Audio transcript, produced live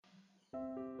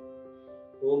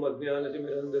ओम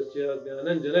अज्ञानतिमिरन्धस्य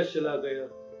ज्ञानञ्जनशलाकया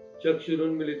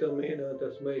चक्षुरुन्मिलितं येन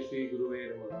तस्मै श्रीगुरुवे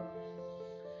नमः.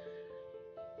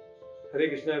 Hare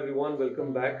Krishna everyone,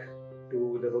 welcome back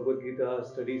to the Bhagavad Gita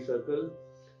study circle.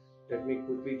 Let me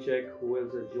quickly check who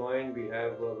else has joined. We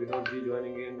have Vinodji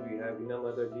joining in, we have Hina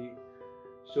Mataji.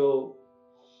 So,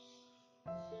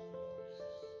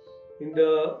 in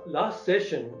the last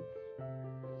session,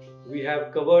 we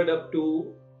have covered up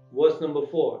to verse number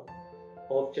 4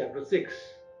 of chapter 6.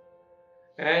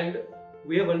 And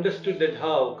we have understood that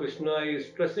how Krishna is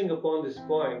stressing upon this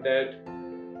point that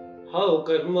how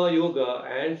Karma Yoga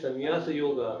and Sannyasa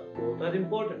Yoga both are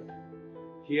important.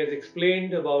 He has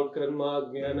explained about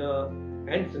Karma, Jnana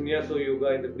and Sannyasa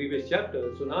Yoga in the previous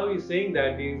chapter. So now he is saying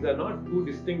that these are not two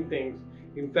distinct things.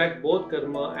 In fact, both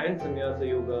Karma and Sannyasa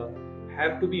Yoga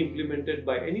have to be implemented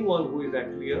by anyone who is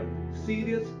actually a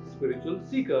serious spiritual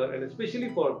seeker, and especially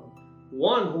for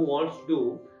one who wants to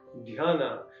do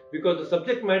Dhyana, because the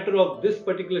subject matter of this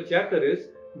particular chapter is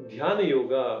Dhyana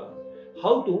Yoga,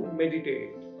 how to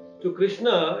meditate. So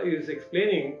Krishna is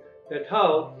explaining that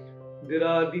how there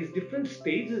are these different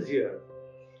stages here.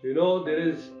 There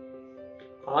is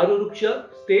Aruruksha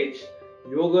stage,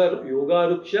 Yoga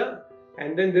Ruksha,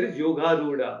 and then there is Yoga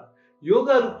Ruda.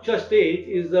 Yoga Ruksha stage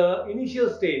is the initial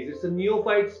stage, it's a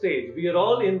neophyte stage. We are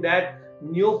all in that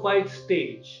neophyte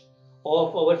stage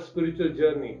of our spiritual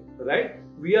journey, right?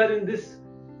 We are in this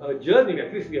journey,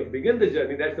 at least we have begun the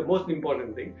journey, that's the most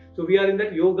important thing. So we are in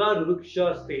that Yoga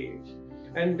Ruksha stage.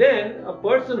 And then a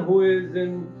person who is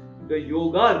in the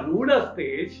Yoga Ruda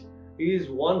stage is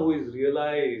one who is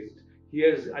realized. He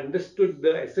has understood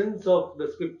the essence of the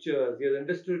scriptures, he has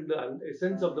understood the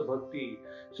essence of the bhakti.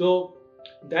 So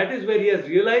that is where he has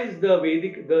realized the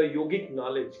yogic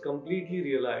knowledge, completely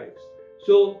realized.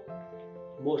 So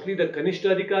mostly the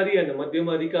Kanishta Adhikari and the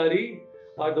Madhyama Adhikari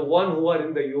are the one who are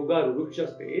in the Yoga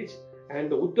Ruksha stage, and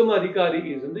the Uttama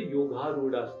Adhikari is in the Yoga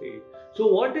Ruda stage. So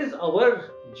what is our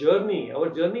journey? Our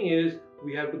journey is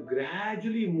we have to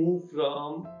gradually move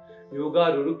from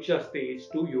Yoga Ruksha stage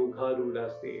to Yoga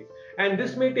Ruda stage. And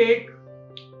this may take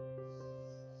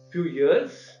few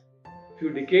years,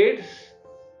 few decades,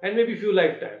 and maybe few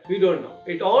lifetimes. We don't know.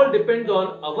 It all depends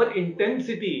on our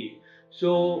intensity.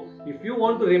 So if you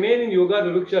want to remain in Yoga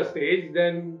Ruksha stage,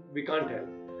 then we can't help.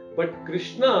 But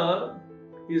Krishna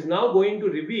is now going to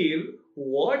reveal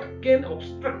what can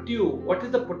obstruct you, what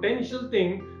is the potential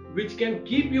thing which can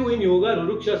keep you in Yoga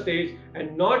Ruksha stage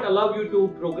and not allow you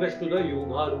to progress to the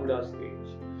Yoga Ruda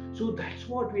stage. So that's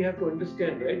what we have to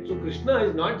understand, right? So Krishna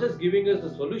is not just giving us the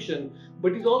solution,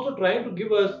 but he's also trying to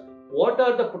give us what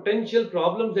are the potential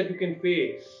problems that you can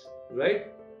face, right?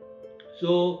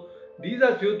 So these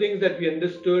are few things that we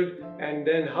understood, and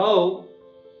then how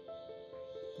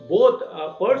both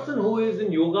a person who is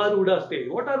in Yoga Ruda stage,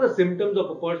 what are the symptoms of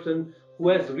a person who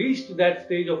has reached that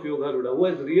stage of Yoga Ruda, who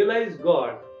has realized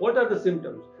God? What are the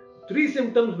symptoms? 3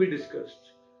 symptoms we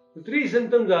discussed. The 3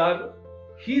 symptoms are,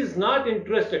 he is not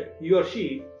interested, he or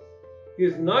she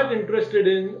is not interested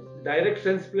in direct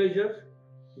sense pleasure,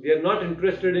 they are not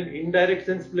interested in indirect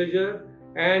sense pleasure,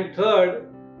 and third,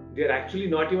 they are actually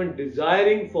not even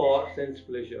desiring for sense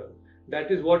pleasure.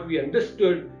 That is what we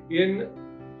understood in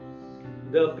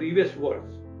the previous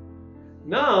verse.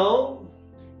 Now,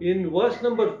 in verse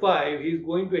number 5, he is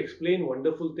going to explain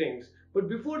wonderful things. But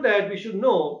before that, we should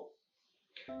know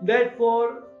that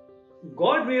for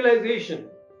God realization,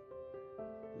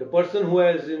 the person who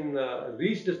has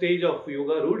reached the stage of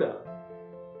Yoga Ruda,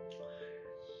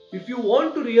 if you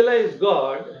want to realize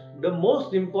God, the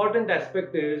most important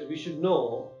aspect is we should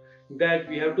know that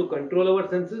we have to control our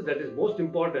senses, that is most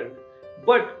important.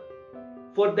 But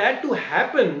for that to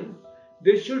happen,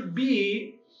 there should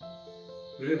be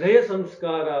Hridaya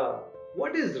Samskara.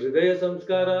 What is Hridaya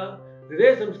Samskara?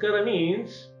 Hridaya Samskara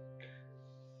means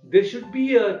there should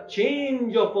be a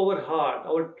change of our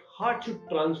heart should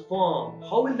transform.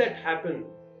 How will that happen?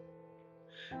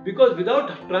 Because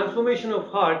without transformation of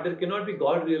heart, there cannot be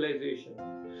God realization.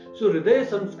 So Hridaya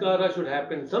Samskara should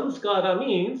happen. Samskara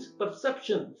means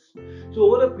perceptions. So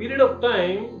over a period of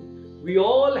time, we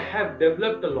all have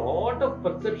developed a lot of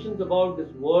perceptions about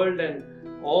this world and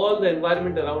all the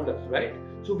environment around us, right?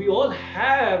 So we all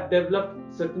have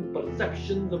developed certain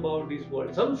perceptions about this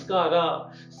world.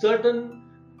 Samskara, certain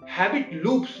habit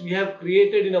loops we have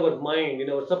created in our mind, in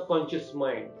our subconscious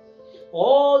mind.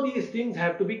 All these things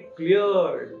have to be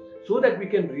cleared so that we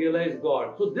can realize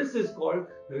God. So this is called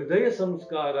Hridaya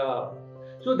Samskara.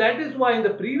 So that is why in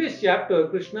the previous chapter,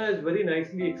 Krishna has very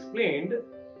nicely explained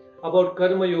about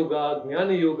Karma Yoga,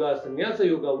 Jnana Yoga, Sannyasa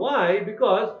Yoga. Why?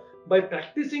 Because by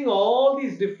practicing all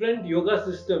these different yoga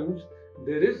systems,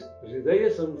 there is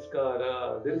Hridaya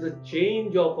Samskara, there is a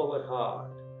change of our heart.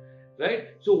 Right?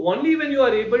 So only when you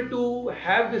are able to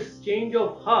have this change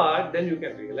of heart, then you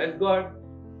can realize God.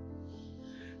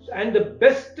 And the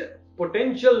best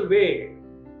potential way,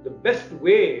 the best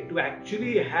way to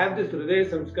actually have this Hridaya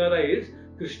Samskara is,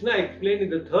 Krishna explained in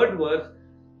the third verse,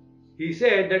 he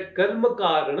said that karma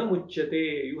karana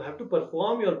muchyate. You have to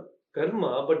perform your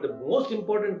karma, but the most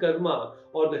important karma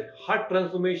or the heart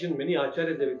transformation, many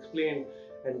acharyas have explained,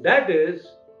 and that is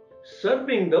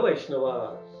serving the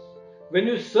Vaishnavas. When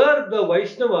you serve the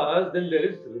Vaishnavas, then there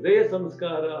is Hridaya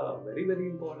Samskara, very, very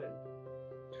important.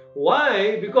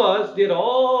 Why? Because they are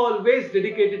always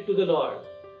dedicated to the Lord.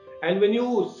 And when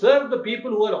you serve the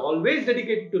people who are always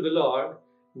dedicated to the Lord,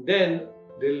 then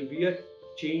there will be a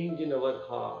change in our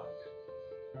heart.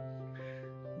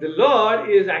 The Lord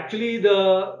is actually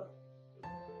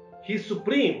He's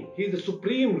supreme. He's the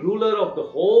supreme ruler of the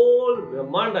whole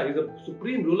Brahmanda. He's the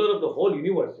supreme ruler of the whole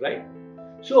universe, right?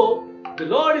 So, the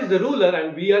Lord is the ruler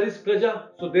and we are His praja.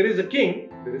 So, there is a king,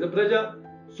 there is a praja.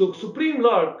 So, Supreme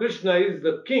Lord Krishna is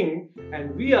the king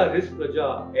and we are His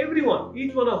praja. Everyone,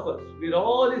 each one of us, we are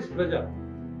all His praja.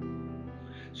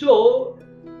 So,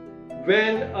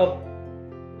 when a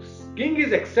king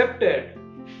is accepted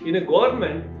in a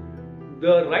government,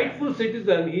 the rightful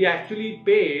citizen, he actually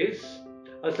pays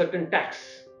a certain tax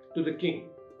to the king,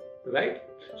 right?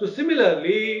 So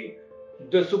similarly,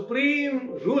 the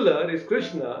supreme ruler is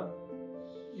Krishna.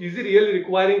 Is he really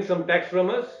requiring some tax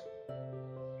from us?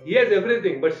 He has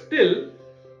everything, but still,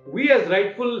 we as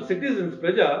rightful citizens,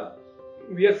 Praja,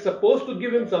 we are supposed to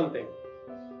give him something.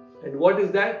 And what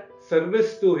is that?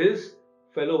 Service to his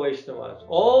fellow Vaishnavas.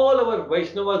 All our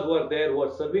Vaishnavas who are there, who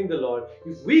are serving the Lord,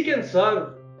 if we can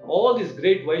serve all these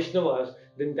great Vaishnavas,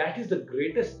 then that is the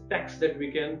greatest tax that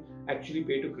we can actually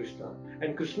pay to Krishna.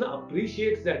 And Krishna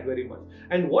appreciates that very much.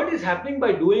 And what is happening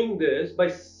by doing this,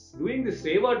 by doing this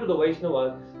seva to the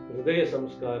Vaishnavas, Hridaya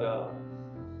Samskara,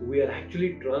 we are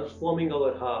actually transforming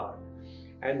our heart.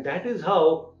 And that is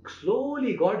how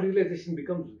slowly God realization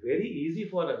becomes very easy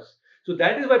for us. So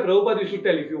that is why Prabhupada used to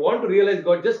tell, if you want to realize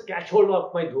God, just catch hold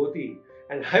of my dhoti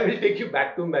and I will take you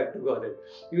back to Godhead.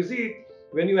 You see,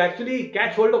 when you actually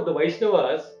catch hold of the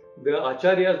Vaishnavas, the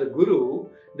Acharyas, the Guru,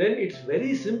 then it's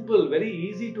very simple, very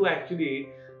easy to actually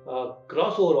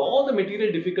cross over all the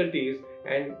material difficulties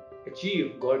and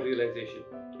achieve God realization.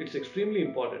 It's extremely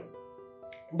important.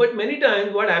 But many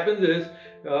times what happens is,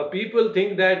 people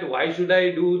think that why should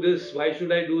I do this, why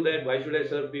should I do that, why should I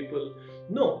serve people?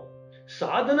 No.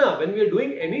 Sadhana, when we are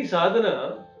doing any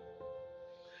sadhana,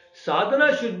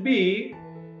 sadhana should be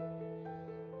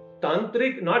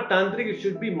tantric, not tantric, it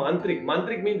should be mantric.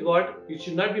 Mantric means what? It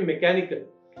should not be mechanical.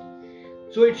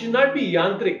 So it should not be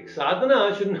yantrik.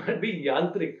 Sadhana should not be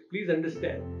yantrik. Please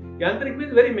understand. Yantrik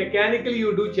means very mechanically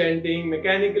you do chanting,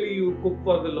 mechanically you cook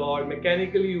for the Lord,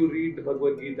 mechanically you read the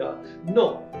Bhagavad Gita.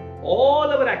 No. All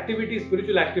our activities,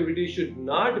 spiritual activities should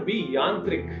not be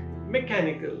yantrik,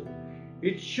 mechanical.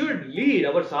 It should lead,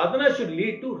 our sadhana should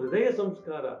lead to Hridaya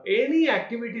Samskara. Any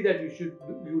activity that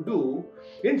you do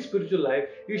in spiritual life,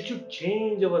 it should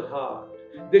change our heart.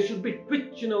 There should be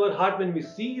twitch in our heart when we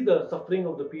see the suffering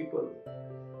of the people.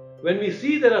 When we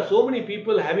see there are so many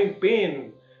people having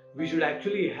pain, we should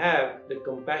actually have the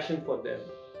compassion for them.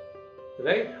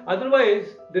 Right? Otherwise,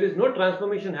 there is no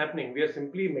transformation happening. We are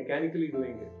simply mechanically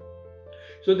doing it.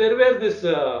 So there were this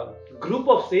group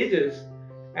of sages,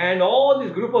 and all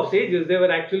this group of sages, they were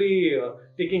actually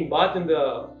taking bath in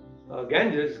the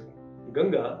Ganges,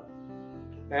 Ganga,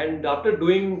 and after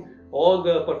doing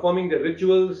performing the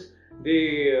rituals,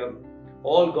 they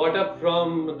all got up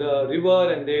from the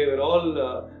river and they were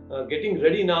all getting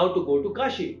ready now to go to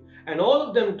Kashi. And all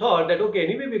of them thought that, okay,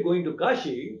 anyway we're going to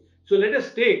Kashi, so let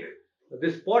us take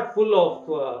this pot full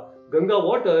of Ganga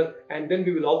water and then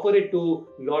we will offer it to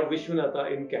Lord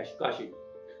Vishwanatha in Kashi.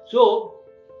 So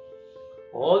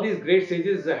all these great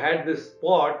sages had this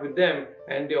pot with them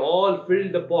and they all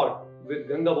filled the pot with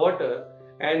Ganga water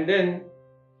and then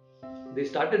they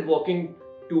started walking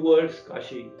towards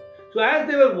Kashi. So as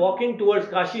they were walking towards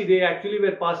Kashi, they actually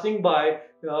were passing by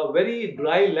very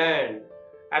dry land,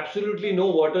 absolutely no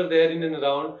water there in and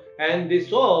around, and they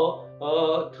saw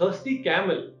a thirsty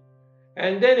camel.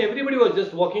 And then everybody was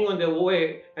just walking on their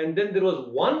way, and then there was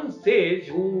one sage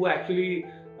who actually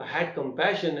had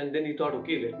compassion, and then he thought,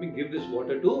 okay, let me give this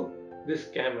water to this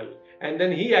camel. And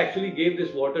then he actually gave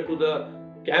this water to the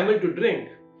camel to drink.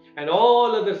 And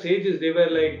all other sages, they were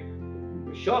like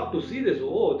shocked to see this.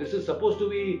 Oh, this is supposed to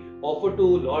be offered to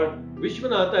Lord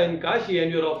Vishwanatha in Kashi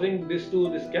and you're offering this to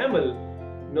this camel.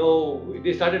 no,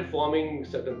 they started forming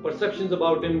certain perceptions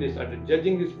about him. They started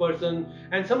judging this person,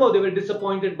 and somehow they were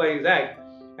disappointed by his act.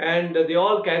 And they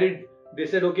all carried. They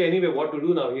said, okay, anyway, what to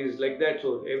do now? He's like that.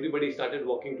 So everybody started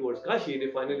walking towards Kashi.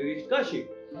 They finally reached Kashi.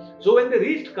 So when they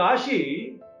reached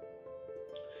Kashi,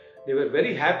 they were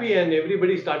very happy, and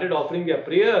everybody started offering their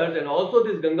prayers and also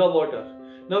this Ganga water.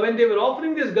 Now, when they were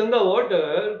offering this Ganga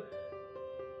water,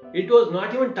 it was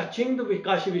not even touching the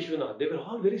Kashi Vishwanath. They were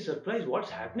all very surprised. What's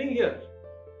happening here?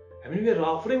 I mean, we are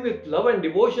offering with love and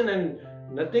devotion, and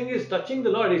nothing is touching the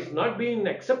Lord. It's not being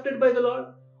accepted by the Lord.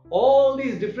 All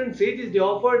these different sages, they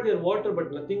offered their water,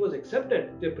 but nothing was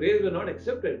accepted. Their prayers were not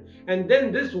accepted. And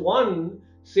then this one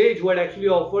sage who had actually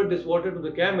offered this water to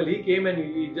the camel, he came and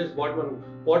he just bought one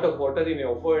pot of water and he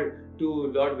offered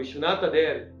to Lord Vishwanatha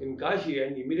there in Kashi,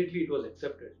 and immediately it was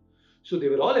accepted. So they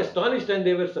were all astonished and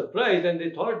they were surprised, and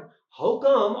they thought, how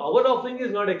come our offering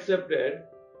is not accepted?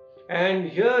 And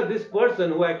here this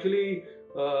person who actually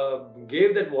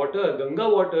gave that water, Ganga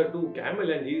water, to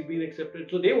camel, and he's been accepted.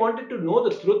 So they wanted to know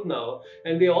the truth now,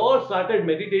 and they all started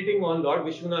meditating on Lord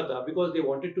Vishwanatha because they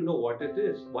wanted to know what it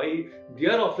is, why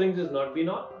their offerings has not been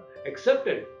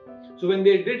accepted. So when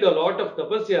they did a lot of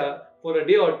tapasya for a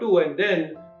day or two, and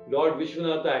then Lord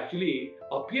Vishwanatha actually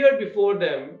appeared before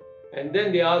them, and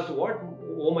then they asked, what,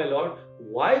 oh my Lord,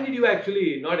 why did you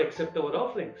actually not accept our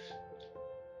offerings?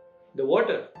 The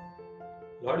water.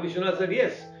 Lord Vishwanath said,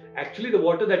 yes, actually the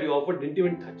water that you offered didn't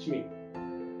even touch me.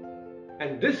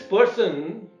 And this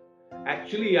person,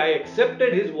 actually I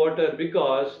accepted his water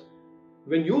because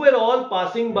when you were all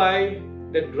passing by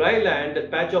that dry land, that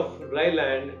patch of dry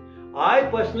land, I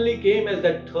personally came as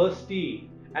that thirsty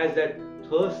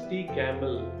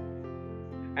camel.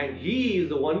 And he is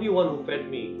the only one who fed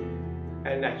me.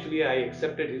 And actually I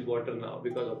accepted his water now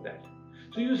because of that.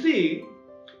 So you see,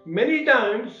 many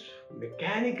times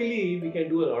mechanically we can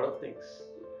do a lot of things.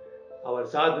 Our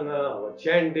sadhana, our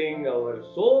chanting, our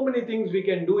so many things we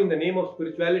can do in the name of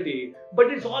spirituality, but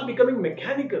it's all becoming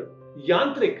mechanical,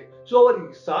 yantric. So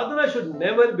our sadhana should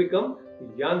never become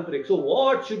yantric. So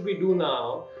what should we do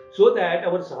now so that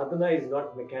our sadhana is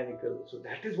not mechanical? So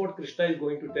that is what Krishna is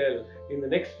going to tell in the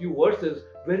next few verses,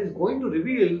 where he's going to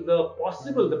reveal the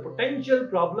potential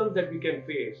problems that we can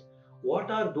face. What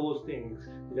are those things?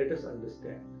 Let us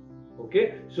understand.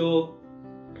 Okay, so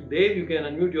Dave, you can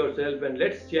unmute yourself and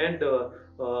let's chant the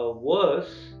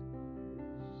verse,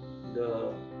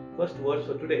 the first verse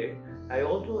for today. I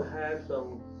also have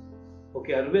some.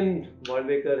 Okay, Arvind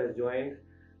Waldekar has joined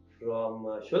from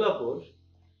Sholapur,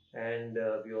 and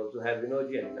we also have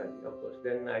Vinodji and Ninaji, of course.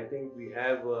 Then I think we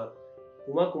have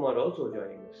Uma Kumar also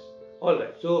joining us. All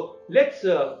right, so let's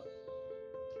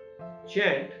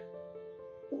chant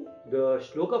the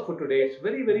shloka for today. It's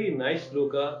very, very nice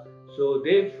shloka. So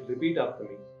Dev, repeat after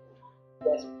me.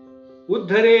 Yes.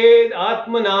 Uddhared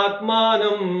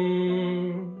atmanatmanam.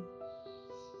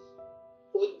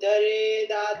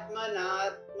 Uddhared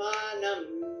atmanatmanam.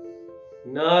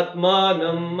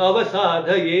 Natmanam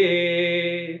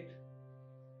avasadhayet.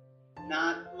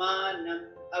 Natmanam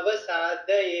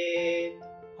avasadhayet.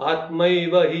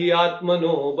 Atmaiva hi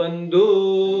atmano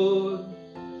bandhur.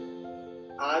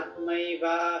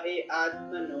 Atmaiva hi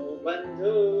atmano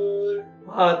bandhur.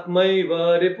 Atmaiva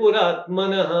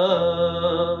ripuratmanaha.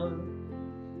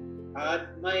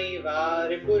 Atmaiva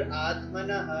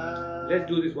ripuratmanaha. Let's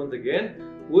do this once again.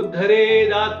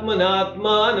 Uddhared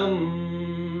atmanatmanam.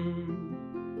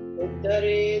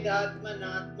 Uddhared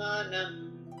atmanatmanam.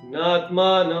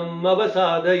 Natmanam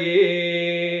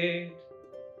avasadhayet.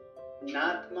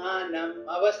 Natmanam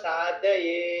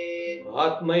avasadhayet.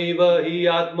 Atmaiva hi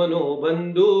atmano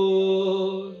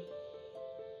bandhur.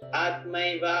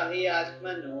 Atmaiva hi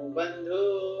atmano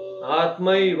bandhur.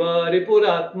 Atmaiva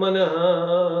ripuratmanaha.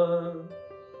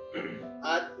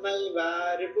 Atmaiva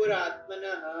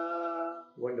ripuratmanaha.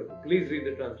 Wonderful. Please read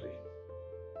the translation.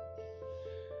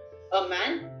 A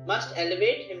man must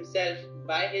elevate himself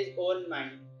by his own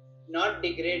mind, not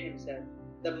degrade himself.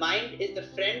 The mind is the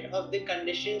friend of the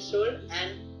conditioned soul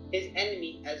and his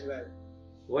enemy as well.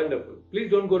 Wonderful. Please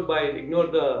don't go by, ignore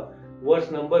the verse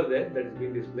number there that is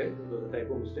being displayed. It was a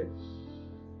typo mistake.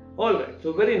 Alright,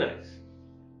 so very nice.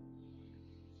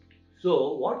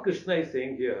 So what Krishna is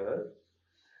saying here,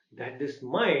 that this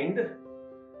mind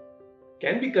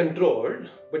can be controlled,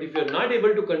 but if you are not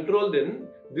able to control, then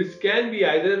this can be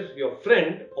either your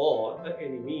friend or an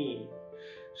enemy.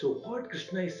 So what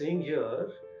Krishna is saying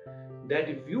here, that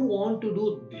if you want to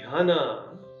do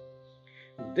dhyana,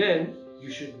 then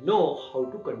you should know how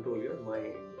to control your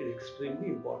mind. It's extremely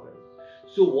important.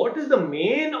 So what is the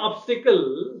main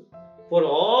obstacle for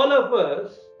all of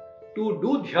us to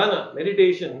do dhyana,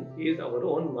 meditation, is our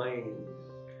own mind.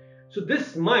 So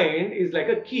this mind is like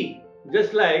a key.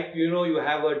 Just like, you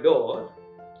have a door,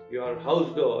 your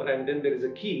house door, and then there is a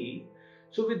key.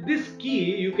 So with this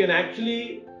key, you can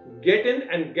actually get in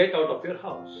and get out of your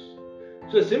house.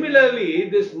 So similarly,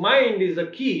 this mind is a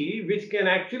key which can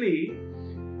actually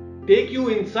take you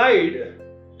inside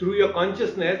through your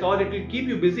consciousness, or it will keep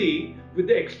you busy with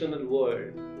the external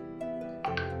world.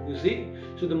 You see?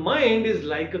 So the mind is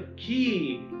like a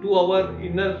key to our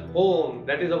inner home,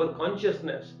 that is our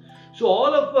consciousness. So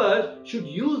all of us should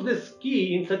use this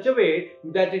key in such a way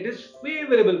that it is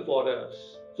favorable for us.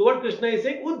 So what Krishna is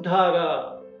saying,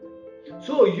 Uddhara.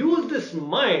 So use this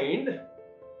mind,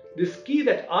 this key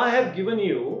that I have given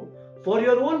you, for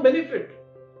your own benefit.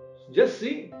 Just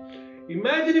see.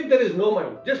 Imagine if there is no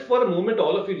mind. Just for a moment,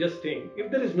 all of you just think, if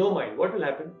there is no mind, what will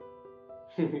happen?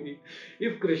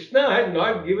 If Krishna had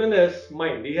not given us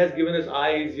mind, he has given us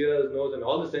eyes, ears, nose and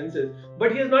all the senses,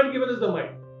 but he has not given us the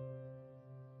mind.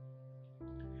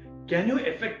 Can you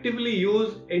effectively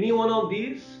use any one of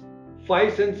these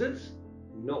 5 senses?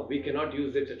 No, we cannot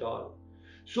use it at all.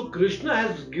 So Krishna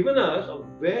has given us a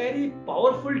very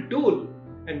powerful tool,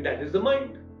 and that is the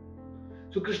mind.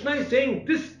 So Krishna is saying,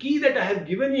 this key that I have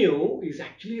given you is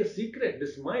actually a secret.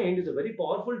 This mind is a very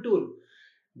powerful tool.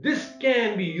 This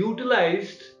can be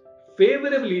utilized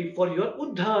favorably for your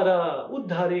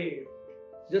uddhare.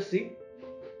 Just see.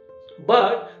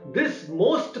 But this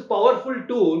most powerful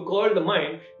tool called the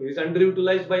mind is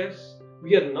underutilized by us.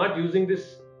 We are not using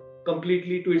this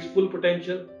completely to its full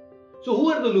potential. So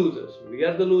who are the losers? We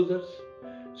are the losers.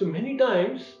 So many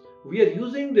times we are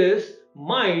using this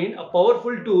mind, a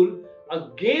powerful tool,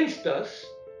 against us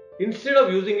instead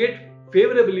of using it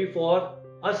favorably for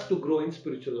us to grow in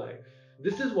spiritual life.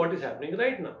 This is what is happening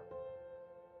right now.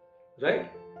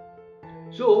 Right?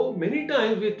 So many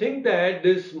times we think that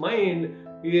this mind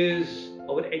is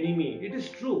our enemy. It is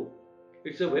true.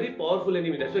 It's a very powerful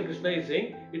enemy. That's why Krishna is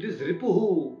saying it is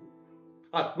Ripuhu.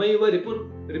 Atmaiva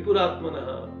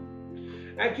Ripuratmanaha.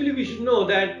 Actually, we should know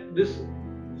that this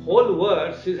whole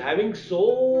verse is having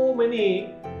so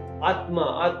many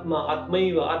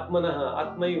Atmaiva,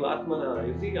 Atmanaha.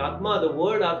 You see, Atma, the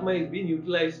word Atma is being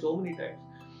utilized so many times.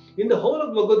 In the whole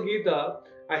of Bhagavad Gita,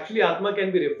 actually Atma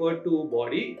can be referred to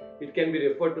body, it can be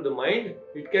referred to the mind,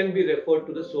 it can be referred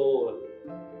to the soul.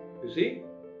 You see?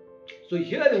 So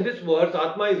here in this verse,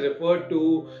 Atma is referred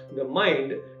to the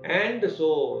mind and the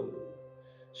soul.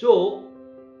 So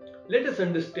let us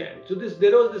understand. So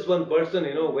there was this one person,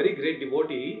 very great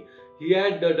devotee. He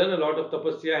had done a lot of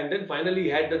tapasya, and then finally he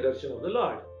had the darshan of the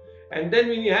Lord. And then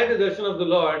when he had the darshan of the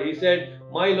Lord, he said,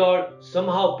 my Lord,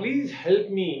 somehow please help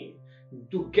me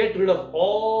to get rid of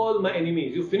all my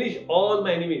enemies. You finish all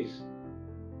my enemies.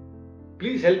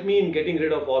 Please help me in getting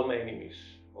rid of all my enemies.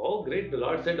 Oh, great. The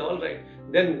Lord said, all right.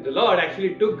 Then the Lord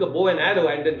actually took a bow and arrow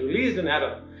and then released an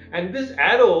arrow. And this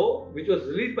arrow, which was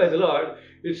released by the Lord,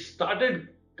 it started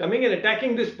coming and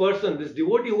attacking this person, this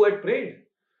devotee who had prayed.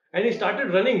 And he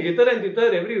started running hither and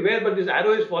thither everywhere, but this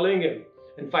arrow is following him.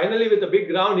 And finally, with a big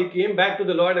ground, he came back to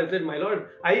the Lord and said, my Lord,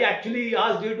 I actually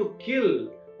asked you to kill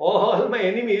all my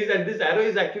enemies, and this arrow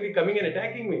is actually coming and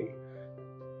attacking me.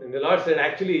 And the Lord said,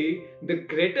 actually, the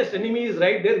greatest enemy is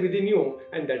right there within you,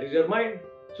 and that is your mind.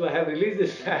 So I have released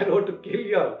this arrow to kill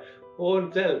your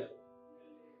own self.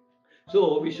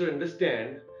 So we should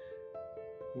understand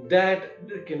that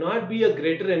there cannot be a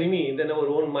greater enemy than our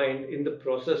own mind in the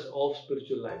process of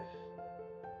spiritual life.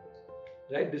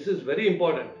 Right? This is very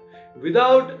important.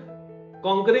 Without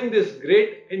conquering this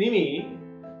great enemy,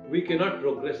 we cannot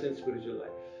progress in spiritual life.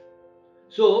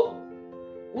 So,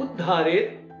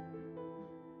 Uddharet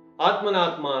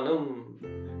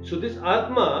Atmanatmanam. So this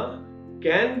Atma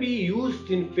can be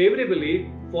used in favorably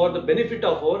for the benefit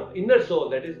of our inner soul,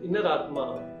 that is inner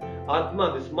Atma.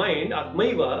 Atma, this mind,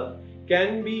 Atmaiva,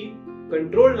 can be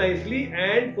controlled nicely,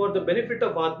 and for the benefit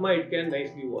of Atma it can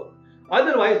nicely work.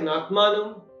 Otherwise,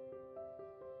 Natmanam,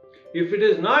 if it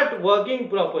is not working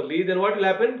properly, then what will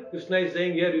happen? Krishna is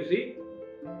saying here, you see.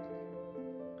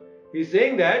 He is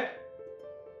saying that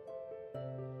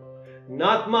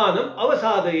Natmanam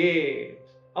avasadayet.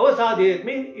 Avasadayet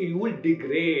means you will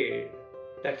degrade.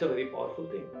 That's a very powerful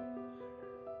thing.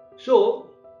 So,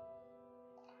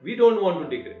 we don't want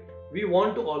to degrade. We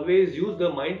want to always use the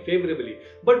mind favorably.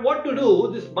 But what to do?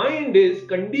 This mind is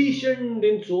conditioned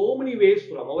in so many ways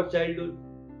from our childhood.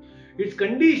 It's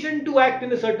conditioned to act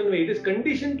in a certain way. It is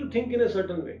conditioned to think in a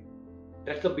certain way.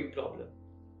 That's a big problem.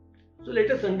 So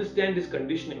let us understand this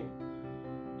conditioning.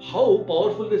 How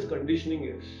powerful this conditioning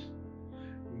is.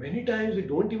 Many times we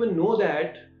don't even know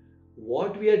that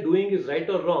what we are doing is right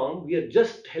or wrong. We are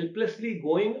just helplessly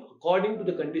going according to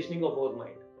the conditioning of our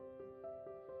mind.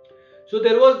 So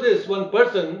there was this one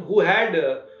person who had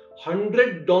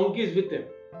 100 donkeys with him.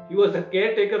 He was the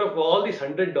caretaker of all these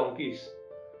 100 donkeys.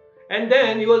 And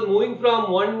then he was moving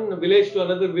from one village to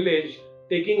another village,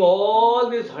 taking all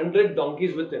these 100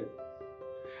 donkeys with him.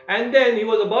 And then he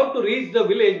was about to reach the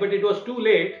village, but it was too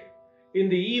late. In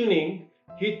the evening,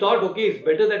 he thought, okay, it's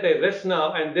better that I rest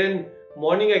now, and then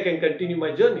morning I can continue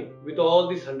my journey with all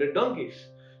these 100 donkeys.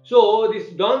 So these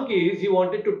donkeys he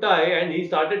wanted to tie, and he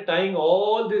started tying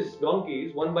all these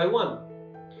donkeys one by one.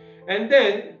 And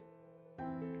then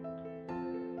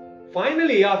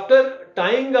finally, after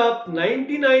tying up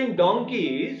 99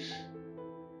 donkeys,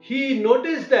 he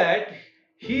noticed that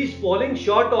he's falling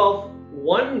short of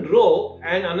one rope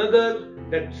and another,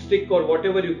 that stick or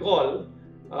whatever you call,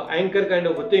 anchor kind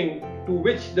of a thing to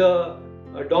which the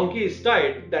donkey is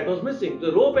tied, that was missing.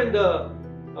 The rope and the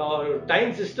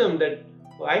tying system, that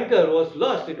anchor, was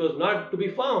lost. It was not to be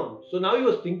found. So now he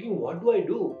was thinking, what do I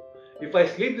do? If I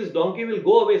sleep, this donkey will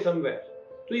go away somewhere.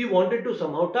 So he wanted to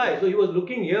somehow tie. So he was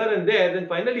looking here and there. Then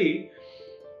finally,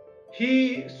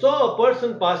 he saw a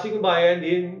person passing by,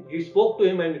 and he spoke to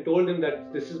him and he told him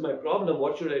that this is my problem.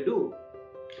 What should I do?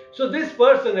 So this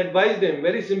person advised him,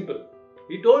 very simple.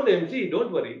 He told him, see,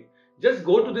 don't worry. Just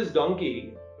go to this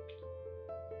donkey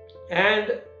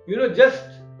and, just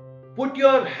put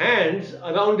your hands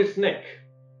around its neck.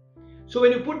 So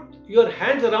when you put your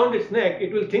hands around its neck,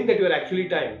 it will think that you are actually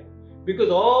tying, because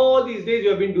all these days you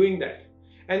have been doing that.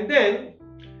 And then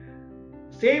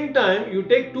same time you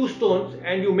take 2 stones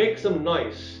and you make some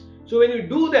noise. So when you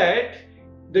do that,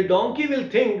 the donkey will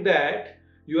think that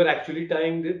you are actually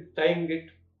tying it.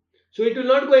 So it will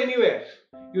not go anywhere.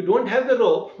 You don't have the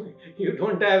rope, you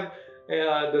don't have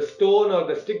the stone or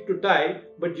the stick to tie,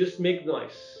 but just make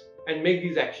noise and make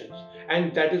these actions.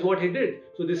 And that is what he did.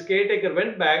 So this caretaker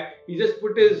went back, he just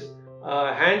put his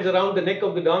hands around the neck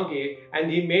of the donkey and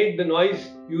he made the noise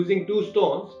using 2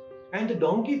 stones. And the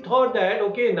donkey thought that,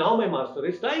 okay, now my master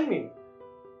is tying me.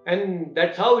 And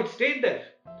that's how it stayed there.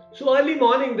 So early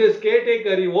morning, this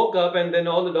caretaker, he woke up, and then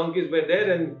all the donkeys were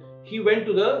there, and he went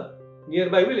to the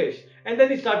nearby village. And then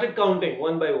he started counting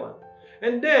one by one.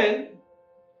 And then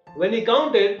when he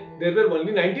counted, there were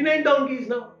only 99 donkeys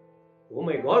now. Oh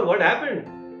my God, what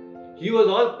happened? He was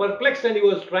all perplexed and he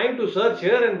was trying to search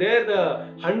here and there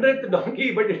the 100th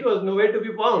donkey, but it was nowhere to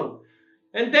be found.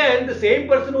 And then the same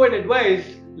person who had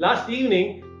advised last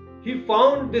evening, he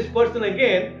found this person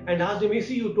again and asked him,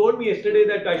 see, you told me yesterday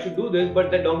that I should do this, but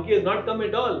the donkey has not come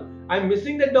at all. I'm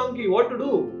missing that donkey, what to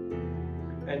do?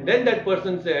 And then that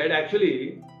person said,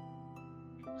 actually,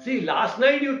 see, last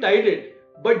night you tied it,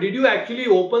 but did you actually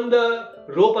open the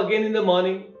rope again in the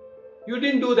morning? You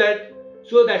didn't do that.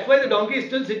 So that's why the donkey is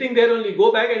still sitting there only.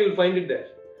 Go back and you'll find it there.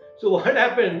 So what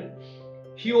happened?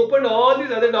 He opened all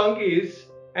these other donkeys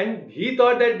and he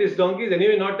thought that this donkey is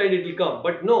anyway not tied, it will come.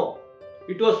 But no,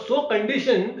 it was so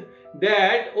conditioned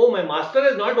that, oh, my master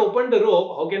has not opened the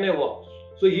rope, how can I walk?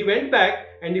 So he went back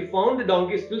and he found the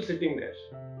donkey still sitting there.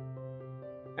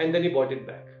 And then he brought it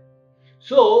back.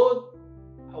 So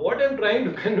what I'm trying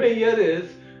to convey here is,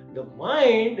 the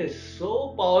mind is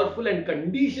so powerful and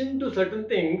conditioned to certain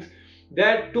things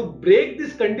that to break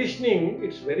this conditioning,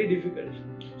 it's very difficult.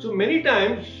 So many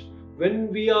times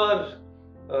when we are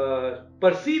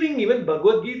perceiving even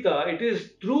Bhagavad Gita, it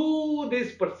is through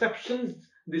these perceptions,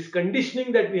 this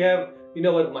conditioning that we have in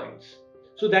our minds.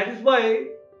 So that is why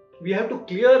we have to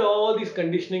clear all these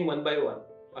conditioning one by one.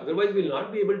 Otherwise, we will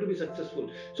not be able to be successful.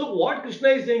 So what Krishna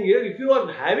is saying here, if you are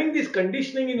having this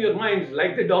conditioning in your minds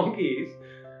like the donkeys,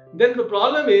 then the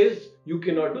problem is you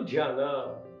cannot do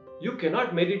dhyana. You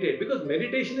cannot meditate, because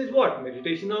meditation is what?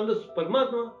 Meditation on the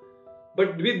Paramatma.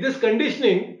 But with this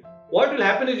conditioning, what will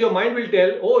happen is your mind will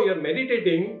tell, oh, you are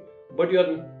meditating, but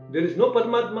there is no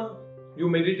Paramatma. You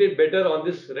meditate better on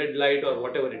this red light or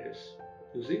whatever it is.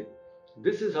 You see,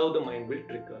 this is how the mind will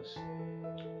trick us.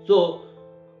 So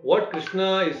what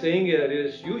Krishna is saying here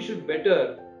is, you should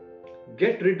better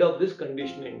get rid of this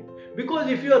conditioning, because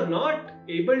if you are not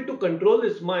able to control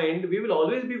this mind, we will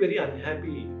always be very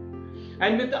unhappy.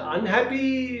 And with the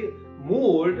unhappy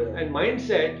mood and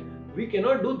mindset, we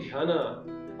cannot do dhyana.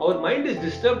 Our mind is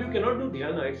disturbed, you cannot do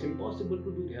dhyana. It's impossible to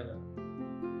do dhyana.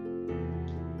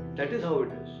 That is how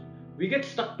it is. We get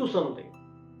stuck to something.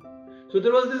 So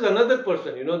there was this another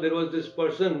person, there was this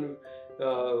person,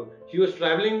 he was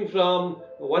traveling from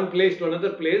one place to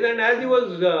another place, and as he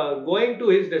was going to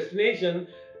his destination,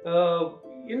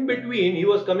 in between he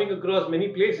was coming across many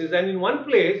places, and in one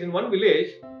place, in one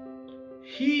village,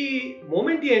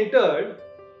 moment he entered,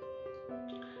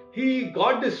 he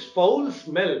got this foul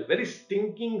smell, very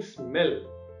stinking smell,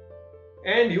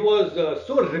 and he was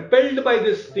so repelled by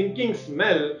this stinking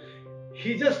smell.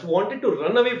 he just wanted to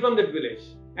run away from that village,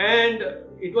 and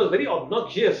it was very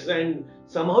obnoxious, and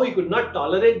somehow he could not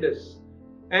tolerate this,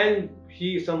 and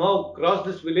he somehow crossed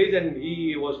this village and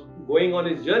he was going on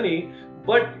his journey.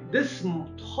 But this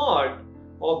thought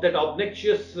of that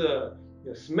obnoxious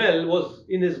smell was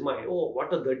in his mind. Oh,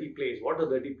 what a dirty place, what a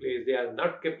dirty place, they have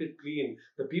not kept it clean,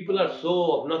 the people are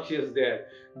so obnoxious there,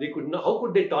 they could not, how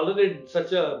could they tolerate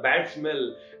such a bad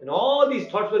smell, and all these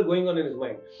thoughts were going on in his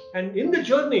mind. And in the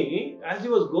journey, as he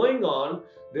was going on,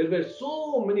 there were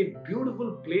so many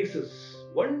beautiful places,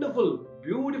 wonderful,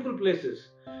 beautiful places,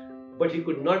 but he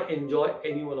could not enjoy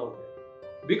any one of them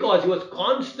because he was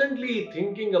constantly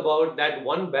thinking about that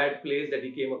one bad place that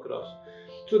he came across.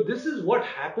 So this is what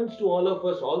happens to all of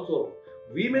us also.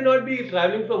 We may not be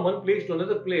traveling from one place to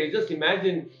another place. Just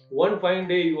imagine one fine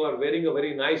day you are wearing a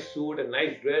very nice suit, a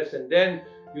nice dress, and then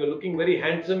you're looking very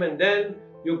handsome, and then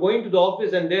you're going to the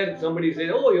office and there somebody says,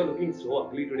 oh, you're looking so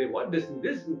ugly today. What, this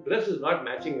dress is not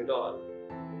matching at all.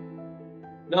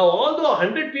 Now, although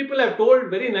 100 people have told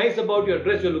very nice about your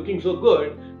dress, you're looking so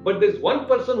good, but there's one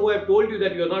person who have told you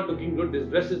that you're not looking good, this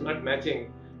dress is not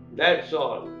matching, that's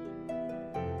all.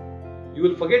 You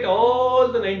will forget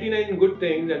all the 99 good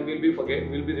things and we'll be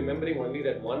remembering only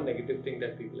that one negative thing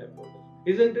that people have told us.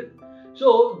 Isn't it?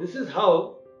 So, this is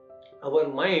how our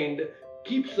mind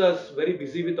keeps us very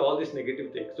busy with all these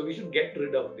negative things. So, we should get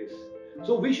rid of this.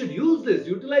 So, we should use this,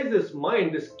 utilize this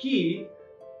mind, this key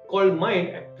called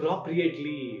mind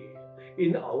appropriately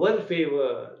in our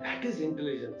favor. That is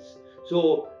intelligence.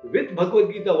 So with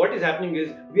Bhagavad Gita, what is happening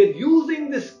is we are using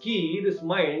this key, this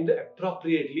mind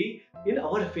appropriately in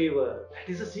our favor.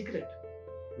 That is a secret.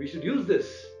 We should use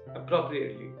this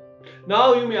appropriately.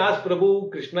 Now you may ask,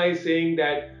 Prabhu, Krishna is saying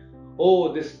that,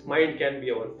 oh, this mind can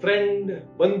be our friend,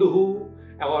 Bandhuhu,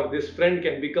 or this friend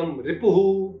can become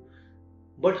Ripuhu.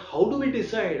 But how do we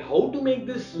decide how to make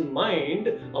this mind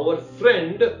our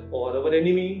friend or our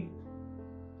enemy?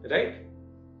 Right?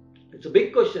 It's a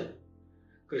big question.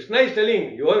 Krishna is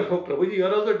telling, Prabhuji, you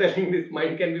are also telling this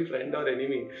mind can be friend or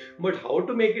enemy. But how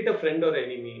to make it a friend or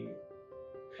enemy?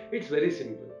 It's very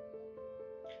simple.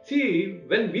 See,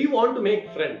 when we want to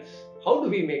make friends, how do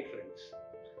we make friends?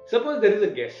 Suppose there is a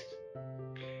guest.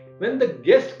 When the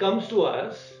guest comes to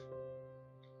us,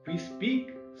 we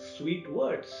speak sweet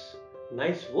words,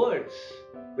 nice words,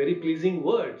 very pleasing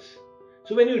words.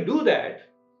 So when you do that,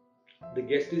 the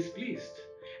guest is pleased.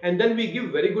 And then we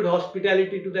give very good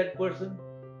hospitality to that person.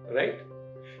 Right?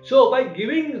 So by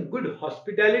giving good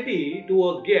hospitality to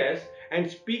a guest and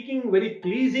speaking very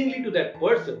pleasingly to that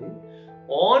person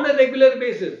on a regular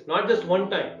basis, not just one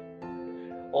time.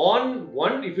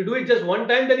 If you do it just one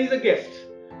time, then he's a guest.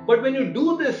 But when you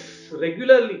do this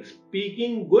regularly,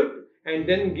 speaking good and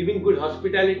then giving good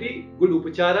hospitality, good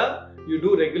upachara, you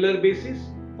do on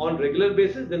regular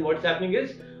basis, then what's happening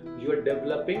is you are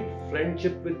developing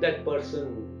friendship with that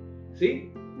person.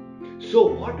 See? So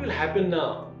what will happen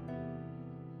now?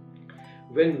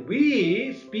 When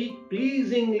we speak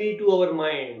pleasingly to our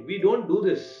mind, we don't do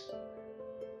this.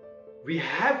 We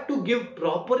have to give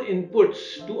proper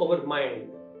inputs to our mind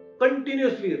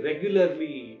continuously,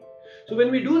 regularly. So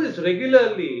when we do this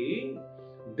regularly,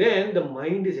 then the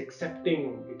mind is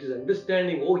accepting, it is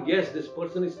understanding, oh yes, this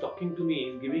person is talking to me, he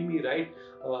is giving me right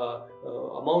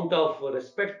amount of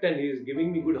respect and he is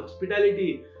giving me good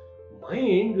hospitality.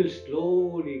 Mind will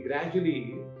slowly,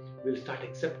 gradually, will start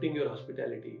accepting your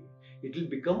hospitality. It will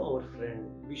become our friend.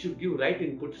 We should give right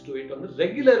inputs to it on a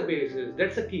regular basis.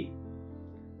 That's the key.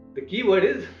 The key word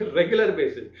is regular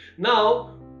basis.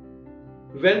 Now,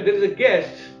 when there is a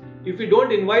guest, if we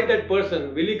don't invite that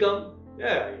person, will he come?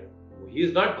 Yeah, he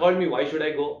has not called me, why should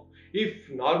I go? If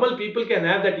normal people can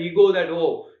have that ego that,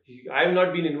 oh, I have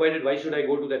not been invited, why should I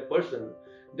go to that person?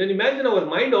 Then imagine our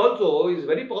mind also is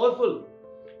very powerful.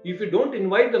 If you don't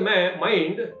invite the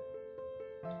mind,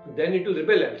 then it will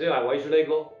rebel and say, why should I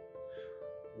go?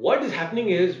 What is happening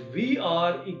is we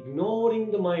are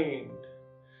ignoring the mind.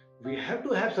 We have to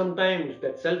have sometimes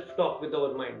that self-talk with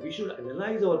our mind. We should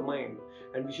analyze our mind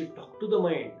and we should talk to the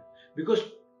mind, because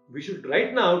we should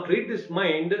right now treat this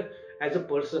mind as a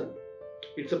person.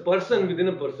 It's a person within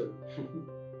a person.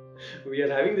 We are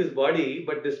having this body,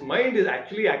 but this mind is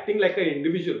actually acting like an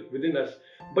individual within us.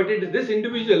 But this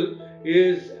individual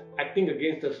is acting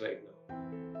against us right now.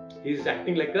 He is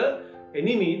acting like an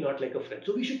enemy, not like a friend.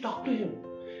 So we should talk to him.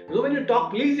 So when you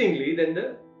talk pleasingly, then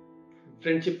the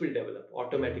friendship will develop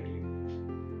automatically.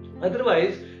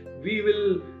 Otherwise, we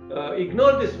will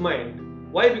ignore this mind.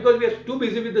 Why? Because we are too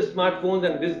busy with the smartphones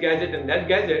and this gadget and that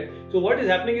gadget. So what is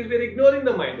happening is we are ignoring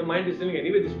the mind. The mind is saying,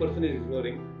 anyway, this person is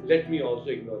ignoring. Let me also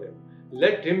ignore him.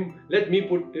 Let me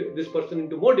put this person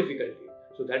into more difficulty.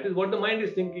 So that is what the mind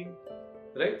is thinking,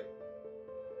 right?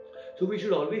 So we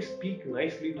should always speak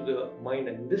nicely to the mind,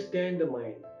 understand the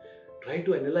mind. Try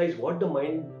to analyze what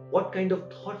kind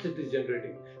of thoughts it is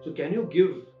generating. So can you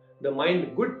give the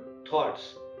mind good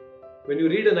thoughts? When you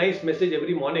read a nice message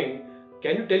every morning,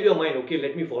 can you tell your mind, okay,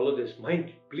 let me follow this.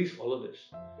 Mind, please follow this.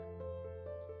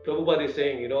 Prabhupada is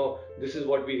saying, this is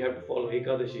what we have to follow,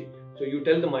 Ekadashi. So you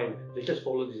tell the mind, let us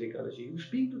follow this Ekadashi. You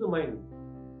speak to the mind.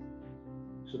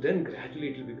 So then gradually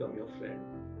it will become your friend.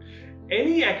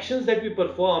 Any actions that we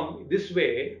perform this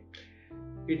way,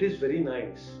 it is very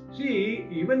nice. See,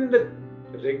 even in the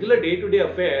regular day-to-day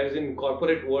affairs in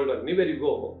corporate world or anywhere you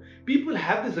go, people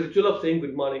have this ritual of saying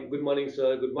good morning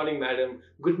sir, good morning madam,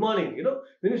 good morning.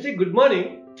 When you say good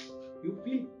morning, you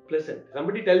feel pleasant.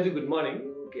 Somebody tells you good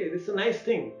morning, okay, this is a nice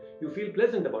thing. You feel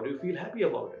pleasant about it, you feel happy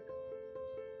about it.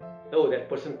 Oh, that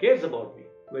person cares about me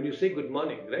when you say good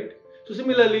morning, right? So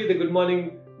similarly, the good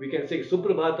morning, we can say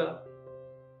Suprabhata.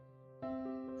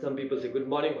 Some people say good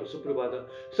morning or Suprabhata.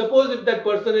 Suppose if that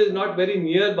person is not very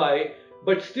nearby,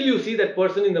 but still you see that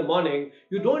person in the morning,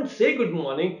 you don't say good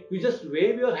morning, you just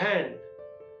wave your hand.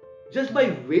 Just by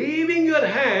waving your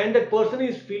hand, that person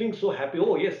is feeling so happy.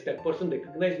 Oh yes, that person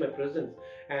recognized my presence.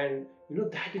 And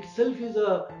that itself is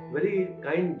a very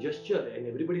kind gesture and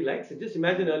everybody likes it. Just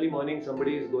imagine early morning,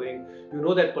 somebody is going,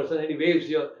 that person and he waves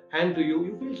your hand to you.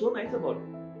 You feel so nice about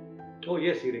it. Oh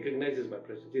yes, he recognizes my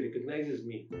presence. He recognizes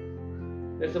me.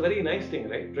 That's a very nice thing,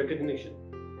 right? Recognition.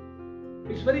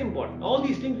 It's very important. All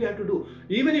these things we have to do.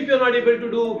 Even if you're not able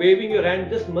to do waving your hand,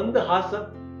 just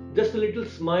mandahasa, just a little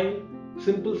smile,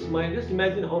 simple smile. Just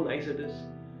imagine how nice it is.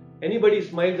 Anybody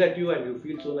smiles at you and you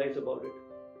feel so nice about it.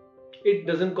 It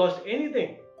doesn't cost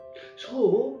anything.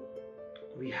 So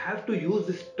we have to use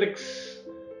these tricks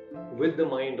with the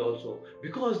mind also,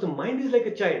 because the mind is like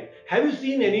a child. Have you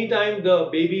seen any time the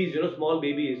babies, small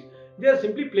babies, they are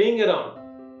simply playing around.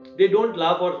 They don't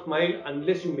laugh or smile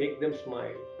unless you make them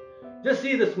smile. Just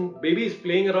see the baby is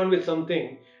playing around with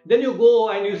something. Then you go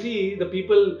and you see the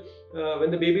people,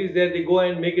 when the baby is there, they go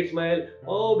and make it smile.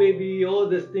 Oh baby, oh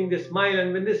this thing, they smile.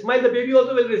 And when they smile, the baby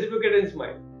also will reciprocate and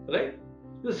smile. Right?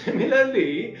 So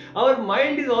similarly, our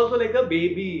mind is also like a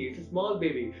baby. It's a small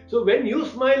baby. So when you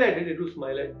smile at it, it will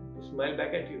smile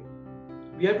back at you.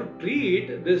 We have to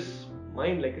treat this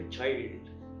mind like a child.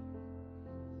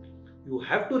 You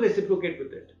have to reciprocate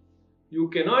with it. You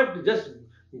cannot just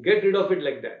get rid of it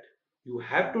like that. You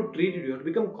have to treat it. You have to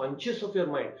become conscious of your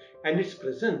mind and its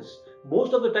presence.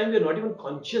 Most of the time, we are not even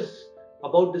conscious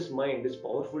about this mind, this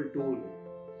powerful tool.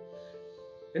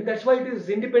 And that's why it is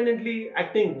independently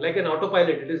acting like an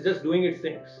autopilot. It is just doing its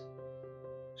things.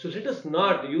 So let us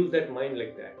not use that mind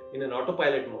like that in an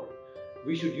autopilot mode.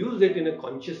 We should use it in a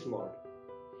conscious mode.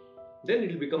 Then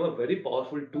it will become a very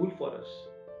powerful tool for us.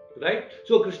 Right?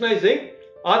 So Krishna is saying,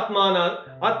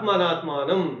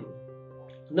 Atmanatmanam.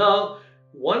 Now,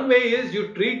 one way is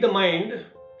you treat the mind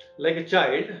like a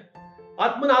child.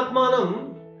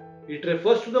 Atmanatmanam, it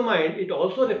refers to the mind, it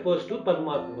also refers to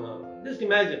Paramatma. Just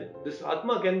imagine, this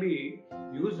Atma can be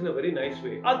used in a very nice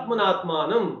way.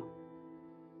 Atmanatmanam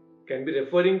can be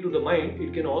referring to the mind,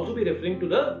 it can also be referring to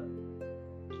the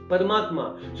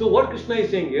Paramatma. So what Krishna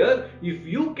is saying here, if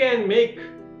you can make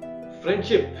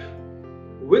friendship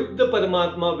with the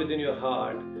Paramatma within your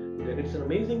heart, then it's an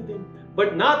amazing thing.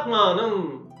 But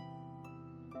Natmanam.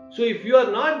 So if you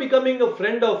are not becoming a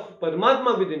friend of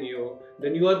Paramatma within you,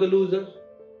 then you are the loser.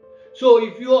 So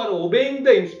if you are obeying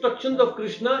the instructions of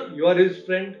Krishna, you are his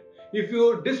friend. If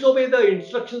you disobey the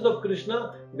instructions of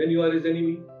Krishna, then you are his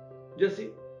enemy. Just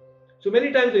see. So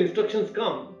many times the instructions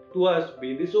come to us,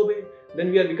 we disobey.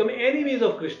 Then we are becoming enemies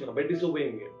of Krishna by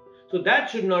disobeying him. So that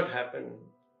should not happen.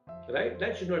 Right?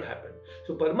 That should not happen.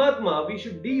 So Paramatma, we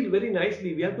should deal very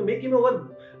nicely. We have to make him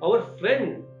our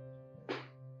friend.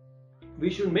 We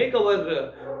should make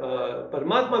our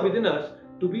Paramatma within us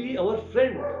to be our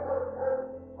friend.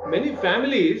 Many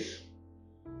families,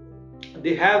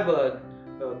 they have,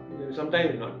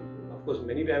 sometimes not, of course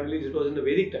many families it was in the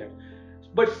Vedic time,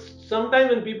 but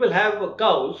sometimes when people have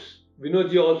cows,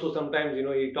 Vinodji also sometimes,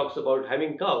 he talks about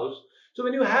having cows. So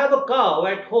when you have a cow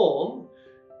at home,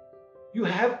 you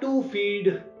have to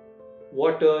feed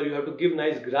water, you have to give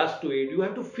nice grass to it, you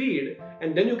have to feed,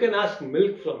 and then you can ask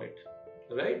milk from it,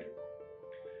 right?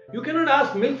 You cannot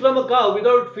ask milk from a cow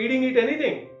without feeding it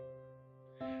anything.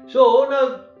 So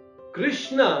now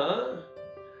Krishna,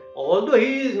 although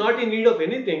he is not in need of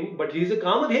anything, but he is a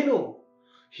Kamadhenu.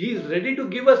 He is ready to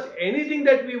give us anything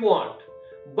that we want,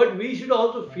 but we should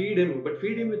also feed him. But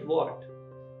feed him with what?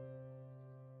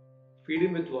 Feed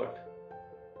him with what?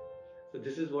 So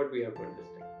this is what we have to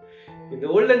understand. In the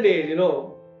olden days,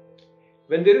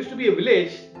 when there used to be a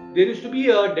village, there used to be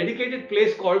a dedicated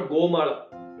place called Gomala.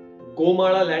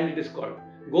 Gomala land it is called.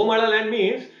 Gomala land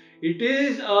means it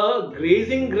is a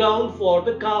grazing ground for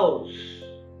the cows.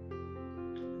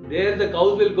 There the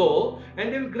cows will go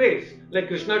and they will graze. Like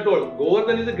Krishna told,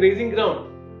 Govardhan is a grazing ground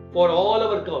for all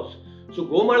our cows. So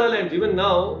Gomala lands, even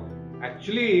now,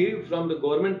 actually from the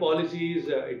government policies,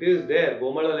 it is there,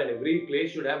 Gomala land. Every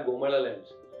place should have Gomala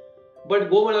lands.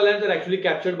 But Gomala lands are actually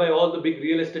captured by all the big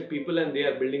real estate people and they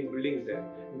are building buildings there.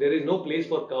 There is no place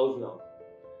for cows now.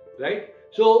 Right?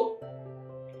 So,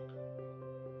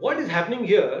 what is happening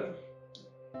here?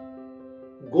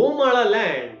 Gomala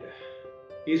land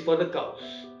is for the cows.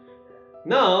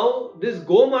 Now, this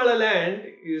Gomala land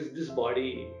is this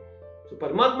body. So,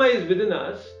 Paramatma is within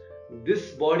us.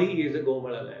 This body is a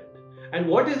Gomala land. And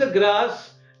what is the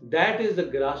grass? That is the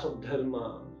grass of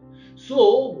Dharma.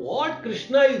 So, what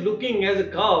Krishna is looking as a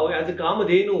cow, as a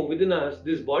Kamadhenu within us,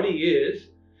 this body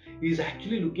is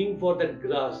actually looking for that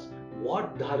grass.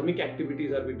 What dharmic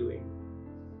activities are we doing?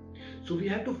 So, we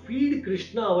have to feed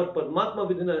Krishna, our Paramatma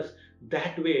within us,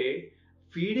 that way.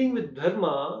 Feeding with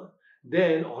Dharma,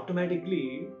 then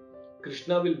automatically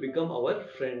Krishna will become our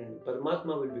friend.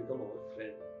 Paramatma will become our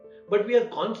friend. But we are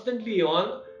constantly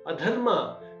on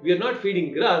adharma. We are not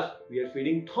feeding grass, we are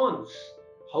feeding thorns.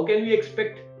 How can we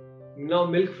expect now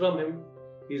milk from him?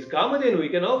 He is Kamadhenu, we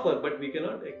can offer, but we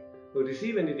cannot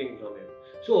receive anything from him.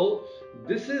 So,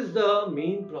 this is the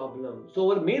main problem.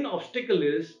 So, our main obstacle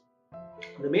is,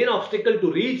 the main obstacle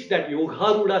to reach that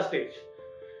Yogaruda stage,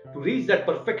 to reach that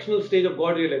perfectional stage of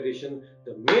God realization,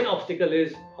 the main obstacle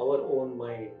is our own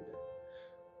mind.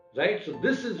 Right? So,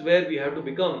 this is where we have to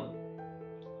become